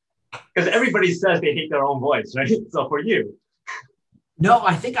perfect. Because everybody says they hate their own voice, right? So for you. No,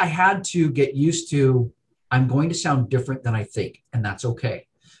 I think I had to get used to, I'm going to sound different than I think. And that's okay.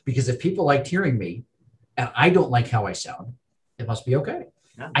 Because if people liked hearing me and I don't like how I sound, it must be okay.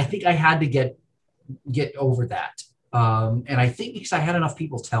 Yeah. I think I had to get over that. And I think because I had enough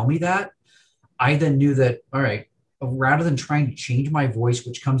people tell me that, I then knew that, all right, rather than trying to change my voice,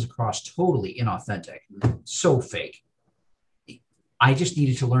 which comes across totally inauthentic, so fake, I just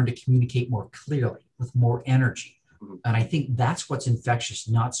needed to learn to communicate more clearly with more energy. And I think that's what's infectious,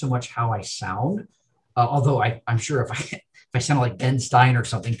 not so much how I sound. Although I'm sure if I sounded like Ben Stein or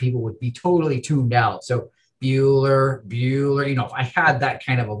something, people would be totally tuned out. So Bueller, if I had that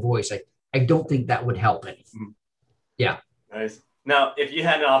kind of a voice, I don't think that would help anything. Yeah. Nice. Now, if you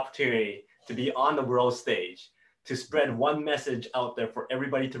had an opportunity to be on the world stage, to spread one message out there for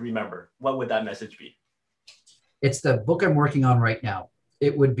everybody to remember, what would that message be? It's the book I'm working on right now.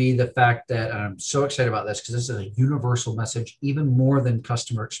 It would be the fact that I'm so excited about this because this is a universal message, even more than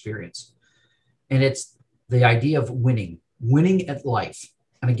customer experience. And it's the idea of winning at life.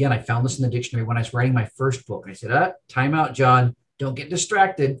 And again, I found this in the dictionary when I was writing my first book. I said, time out, John, don't get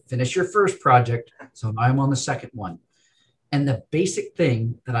distracted. Finish your first project. So now I'm on the second one. And the basic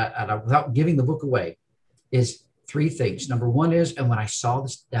thing that I without giving the book away, is three things. Number one is, and when I saw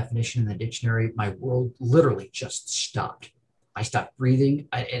this definition in the dictionary, my world literally just stopped. I stopped breathing.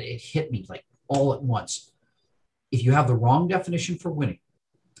 It hit me like all at once. If you have the wrong definition for winning,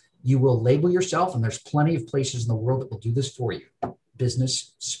 you will label yourself, and there's plenty of places in the world that will do this for you.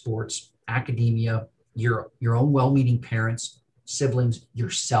 Business, sports, academia, your own well-meaning parents, siblings,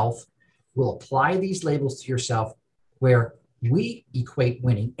 yourself will apply these labels to yourself where we equate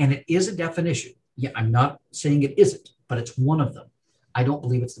winning, and it is a definition. Yeah, I'm not saying it isn't, but it's one of them. I don't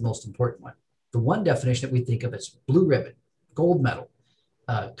believe it's the most important one. The one definition that we think of is blue ribbon, gold medal,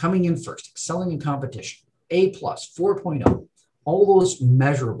 coming in first, excelling in competition, A plus, 4.0, all those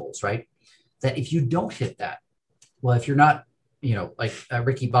measurables, right? That if you don't hit that, well, if you're not, like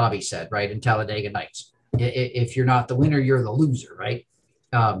Ricky Bobby said, right, in Talladega Nights, if you're not the winner, you're the loser, right?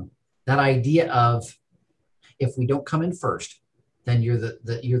 That idea of if we don't come in first, then you're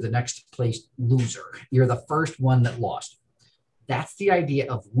the next place loser. You're the first one that lost. That's the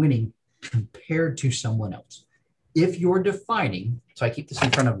idea of winning compared to someone else. If you're defining, so I keep this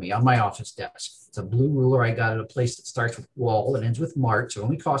in front of me on my office desk. It's a blue ruler I got at a place that starts with Wall and ends with Mart, so it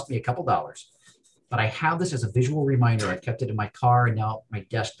only cost me a couple dollars. But I have this as a visual reminder. I've kept it in my car and now my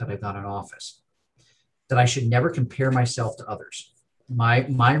desk that I've got in office, that I should never compare myself to others.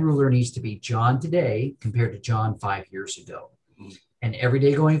 My ruler needs to be John today compared to John 5 years ago. And every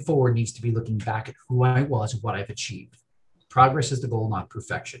day going forward needs to be looking back at who I was and what I've achieved. Progress is the goal, not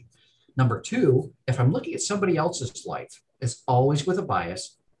perfection. Number two, if I'm looking at somebody else's life, it's always with a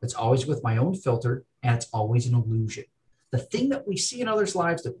bias, it's always with my own filter, and it's always an illusion. The thing that we see in others'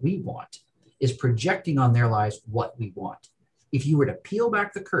 lives that we want is projecting on their lives what we want. If you were to peel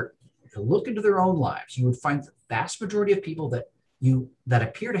back the curtain, to look into their own lives, you would find the vast majority of people that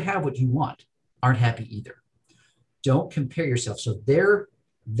appear to have what you want aren't happy either. Don't compare yourself. So their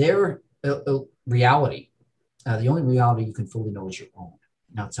reality, the only reality you can fully know is your own,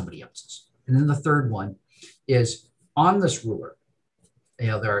 not somebody else's. And then the third one is on this ruler.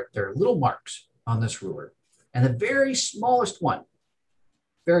 There are little marks on this ruler, and the very smallest one,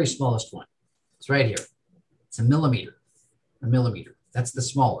 it's right here. It's a millimeter. That's the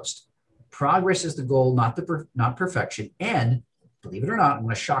smallest. Progress is the goal, not perfection. And believe it or not, I'm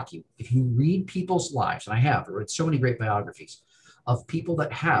going to shock you. If you read people's lives, and I read so many great biographies of people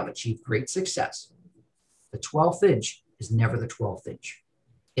that have achieved great success, the 12th inch is never the 12th inch.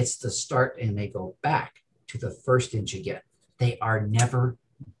 It's the start, and they go back to the first inch again. They are never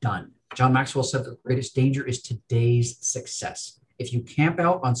done. John Maxwell said the greatest danger is today's success. If you camp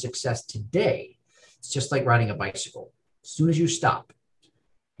out on success today, it's just like riding a bicycle. As soon as you stop,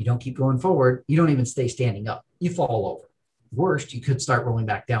 you don't keep going forward, you don't even stay standing up. You fall over. Worst, you could start rolling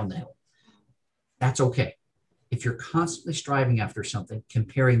back down the hill. That's okay. If you're constantly striving after something,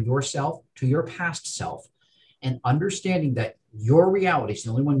 comparing yourself to your past self, and understanding that your reality is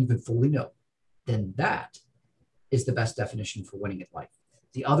the only one you can fully know, then that is the best definition for winning at life.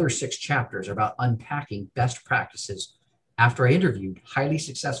 The other 6 chapters are about unpacking best practices after I interviewed highly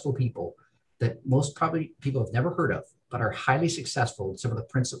successful people that most probably people have never heard of, but are highly successful in some of the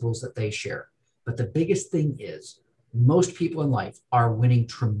principles that they share. But the biggest thing is most people in life are winning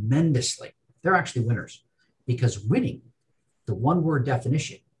tremendously. They're actually winners, because winning, the one word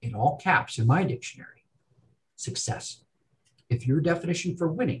definition in all caps in my dictionary, success. If your definition for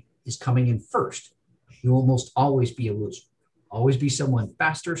winning is coming in first, you will almost always be a loser. Always be someone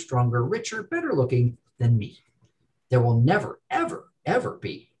faster, stronger, richer, better looking than me. There will never, ever, ever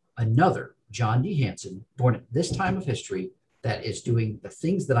be another John D. Hanson born at this time of history that is doing the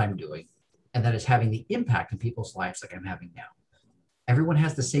things that I'm doing and that is having the impact in people's lives like I'm having now. Everyone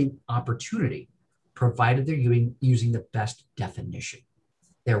has the same opportunity, provided they're using the best definition.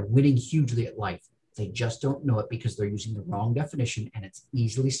 They're winning hugely at life. They just don't know it because they're using the wrong definition, and it's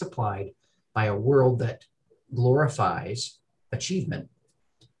easily supplied by a world that glorifies achievement,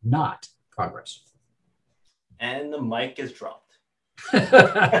 not progress. And the mic is dropped.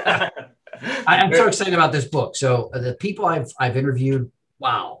 I'm so excited about this book. So the people I've interviewed,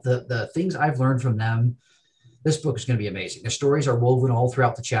 wow, the things I've learned from them, this book is going to be amazing. The stories are woven all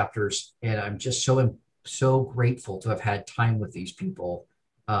throughout the chapters, and I'm just so grateful to have had time with these people.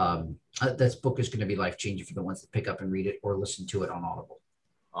 This book is going to be life-changing for the ones that pick up and read it or listen to it on Audible.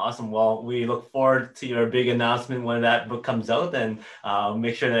 Awesome. Well, we look forward to your big announcement when that book comes out, and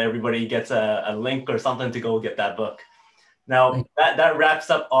make sure that everybody gets a link or something to go get that book. Now, that wraps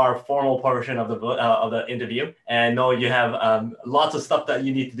up our formal portion of the interview. And I know you have lots of stuff that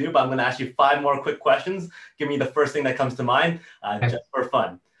you need to do, but I'm going to ask you 5 more quick questions. Give me the first thing that comes to mind, just for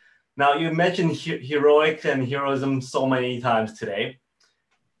fun. Now, you mentioned heroic and heroism so many times today.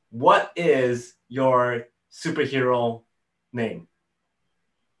 What is your superhero name?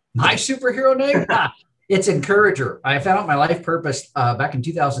 My superhero name? It's Encourager. I found out my life purpose back in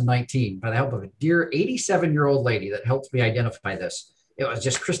 2019 by the help of a dear 87-year-old lady that helped me identify this. It was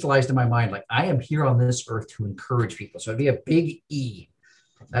just crystallized in my mind, like I am here on this earth to encourage people. So it'd be a big E.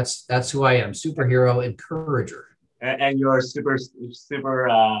 That's who I am. Superhero encourager. And your super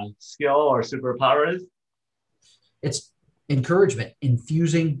skill or superpower is? It's encouragement,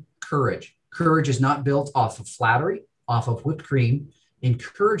 infusing courage. Courage is not built off of flattery, off of whipped cream.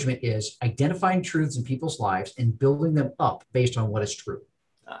 Encouragement is identifying truths in people's lives and building them up based on what is true.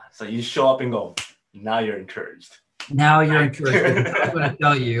 So you show up and go, now you're encouraged. Now you're encouraged. I'm going to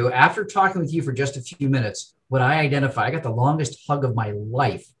tell you, after talking with you for just a few minutes, what I identify, I got the longest hug of my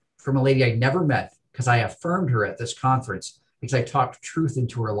life from a lady I never met because I affirmed her at this conference because I talked truth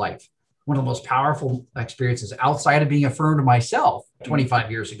into her life. One of the most powerful experiences outside of being affirmed myself 25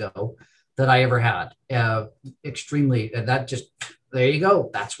 years ago that I ever had. Extremely, and that just, there you go.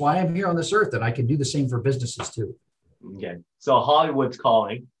 That's why I'm here on this earth, and I can do the same for businesses too. Okay. So Hollywood's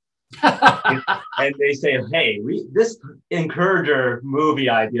calling. And they say, hey, this encourager movie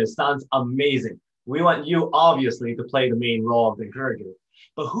idea sounds amazing. We want you obviously to play the main role of the encourager,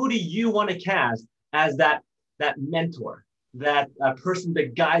 but who do you want to cast as that mentor, that person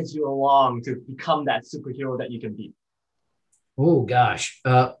that guides you along to become that superhero that you can be? Oh gosh.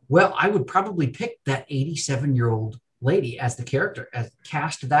 Well, I would probably pick that 87-year-old lady as the character, as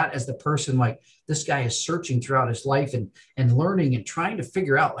cast that as the person. Like, this guy is searching throughout his life and learning and trying to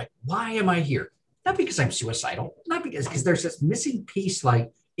figure out, like, why am I here? Not because I'm suicidal, not because there's this missing piece.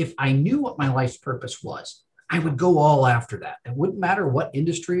 Like, if I knew what my life's purpose was, I would go all after that. It wouldn't matter what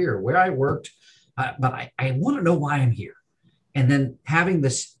industry or where I worked, but I want to know why I'm here. And then having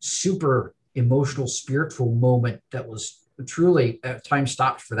this super emotional, spiritual moment that was truly, time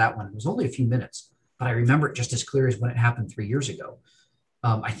stopped for that one. It was only a few minutes, but I remember it just as clear as when it happened 3 years ago.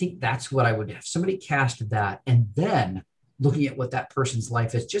 I think that's what I would have. Somebody cast that, and then looking at what that person's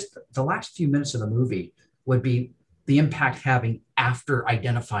life is. Just the last few minutes of the movie would be the impact having after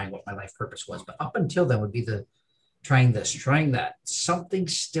identifying what my life purpose was. But up until then would be the trying this, trying that, something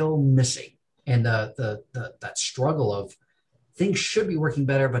still missing, and that struggle of things should be working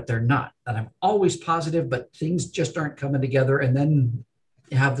better, but they're not. And I'm always positive, but things just aren't coming together. And then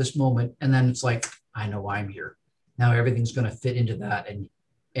you have this moment, and then it's like, I know why I'm here. Now everything's going to fit into that.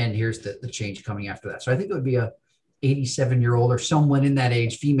 And here's the change coming after that. So I think it would be a 87-year-old or someone in that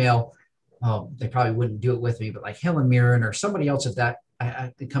age, female. They probably wouldn't do it with me, but like Helen Mirren or somebody else of that.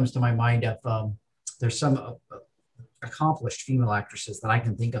 It comes to my mind of there's some accomplished female actresses that I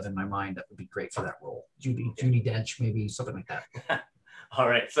can think of in my mind that would be great for that role. Judi Dench, maybe something like that. All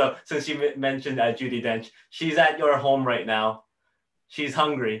right. So since you mentioned Judi Dench, she's at your home right now. She's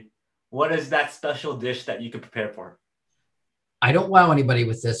hungry. What is that special dish that you could prepare for her? I don't wow anybody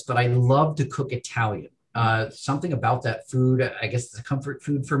with this, but I love to cook Italian. Something about that food, I guess it's a comfort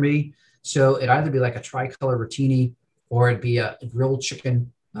food for me. So it'd either be like a tricolor rotini, or it'd be a grilled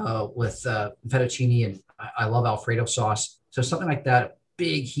chicken with fettuccine, and I love Alfredo sauce. So something like that,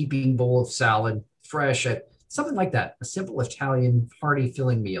 big heaping bowl of salad, fresh, something like that. A simple Italian hearty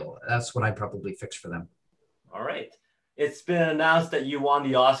filling meal. That's what I'd probably fix for them. All right. It's been announced that you won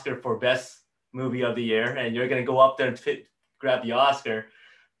the Oscar for Best Movie of the Year, and you're going to go up there and grab the Oscar.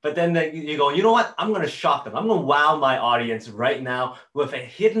 But then you go, you know what? I'm going to shock them. I'm going to wow my audience right now with a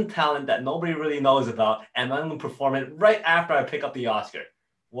hidden talent that nobody really knows about, and I'm going to perform it right after I pick up the Oscar.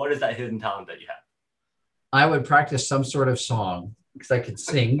 What is that hidden talent that you have? I would practice some sort of song because I could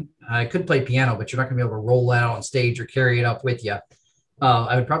sing. I could play piano, but you're not going to be able to roll that out on stage or carry it up with you.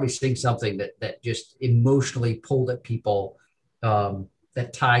 I would probably sing something that just emotionally pulled at people,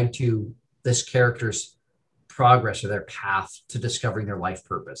 that tied to this character's progress or their path to discovering their life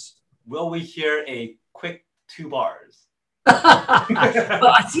purpose. Will we hear a quick 2 bars?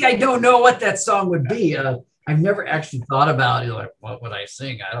 See, I don't know what that song would be. I've never actually thought about it. Like, what would I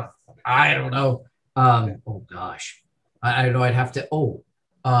sing? I don't know. Oh gosh, I don't know. I'd have to.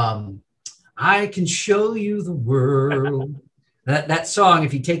 I can show you the world. That song,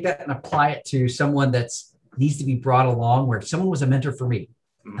 if you take that and apply it to someone that's needs to be brought along, where someone was a mentor for me,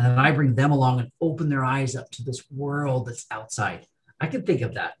 and then I bring them along and open their eyes up to this world that's outside. I could think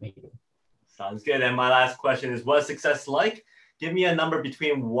of that maybe. Sounds good. And my last question is, what is success like? Give me a number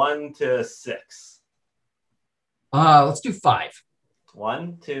between 1 to 6. Let's do 5.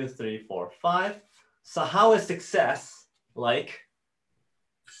 1, 2, 3, 4, 5. So how is success like?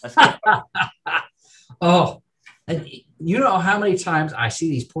 Oh, and you know how many times I see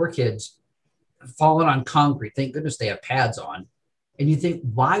these poor kids falling on concrete. Thank goodness they have pads on. And you think,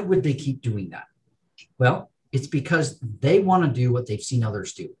 why would they keep doing that? Well, it's because they want to do what they've seen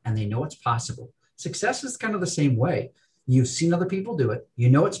others do, and they know it's possible. Success is kind of the same way. You've seen other people do it. You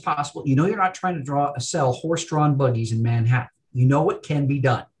know it's possible. You know you're not trying to sell horse-drawn buggies in Manhattan. You know it can be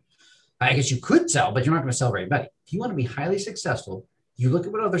done. I guess you could sell, but you're not going to sell very many. If you want to be highly successful, You look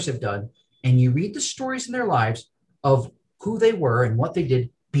at what others have done and you read the stories in their lives of who they were and what they did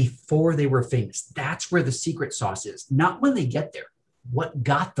before they were famous. That's where the secret sauce is, not when they get there, what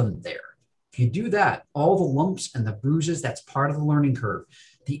got them there. If you do that, all the lumps and the bruises, that's part of the learning curve.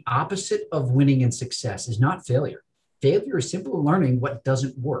 The opposite of winning and success is not failure. Failure is simply learning what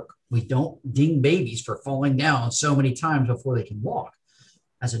doesn't work. We don't ding babies for falling down so many times before they can walk.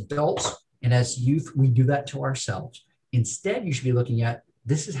 As adults and as youth, we do that to ourselves. Instead, you should be looking at,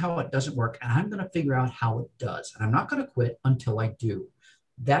 this is how it doesn't work, and I'm going to figure out how it does. And I'm not going to quit until I do.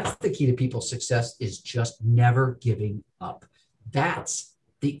 That's the key to people's success, is just never giving up. That's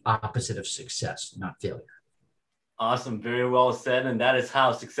the opposite of success, not failure. Awesome. Very well said. And that is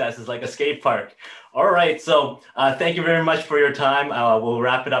how success is like a skate park. All right. So thank you very much for your time. We'll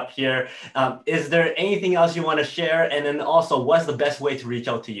wrap it up here. Is there anything else you want to share? And then also, what's the best way to reach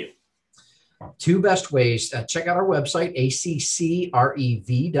out to you? Two best ways. Check out our website,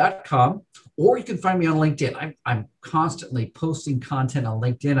 accrev.com, or you can find me on LinkedIn. I'm constantly posting content on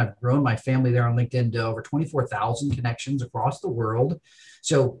LinkedIn. I've grown my family there on LinkedIn to over 24,000 connections across the world.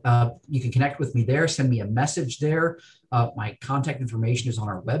 So you can connect with me there, send me a message there. My contact information is on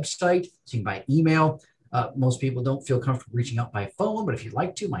our website, so you can by email. Most people don't feel comfortable reaching out by phone, but if you'd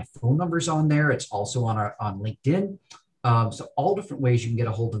like to, my phone number is on there. It's also on LinkedIn. So all different ways you can get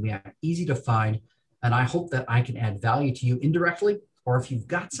a hold of me. I'm easy to find, and I hope that I can add value to you indirectly, or if you've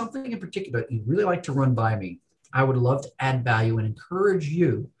got something in particular that you'd really like to run by me, I would love to add value and encourage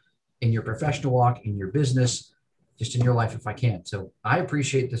you in your professional walk, in your business, just in your life if I can. So I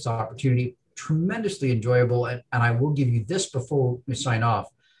appreciate this opportunity, tremendously enjoyable, and I will give you this before we sign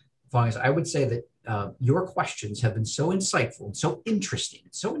off, Fong, is I would say that your questions have been so insightful and so interesting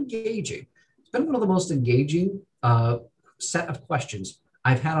and so engaging. It's been one of the most engaging set of questions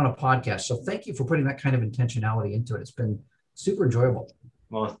I've had on a podcast. So thank you for putting that kind of intentionality into it. It's been super enjoyable.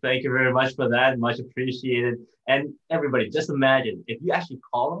 Well, thank you very much for that. Much appreciated. And everybody, just imagine if you actually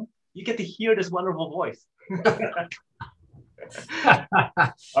call them, you get to hear this wonderful voice. All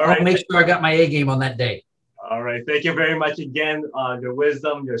right. I'll make sure I got my A game on that day. All right. Thank you very much again. Your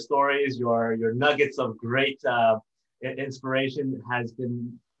wisdom, your stories, your nuggets of great inspiration has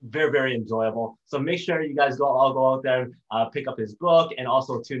been very, very enjoyable. So make sure you guys all go out there, pick up his book, and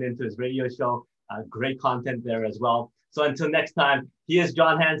also tune into his radio show. Great content there as well. So until next time, he is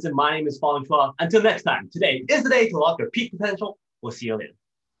John Hanson. My name is Fong. Until next time, today is the day to unlock your peak potential. We'll see you later.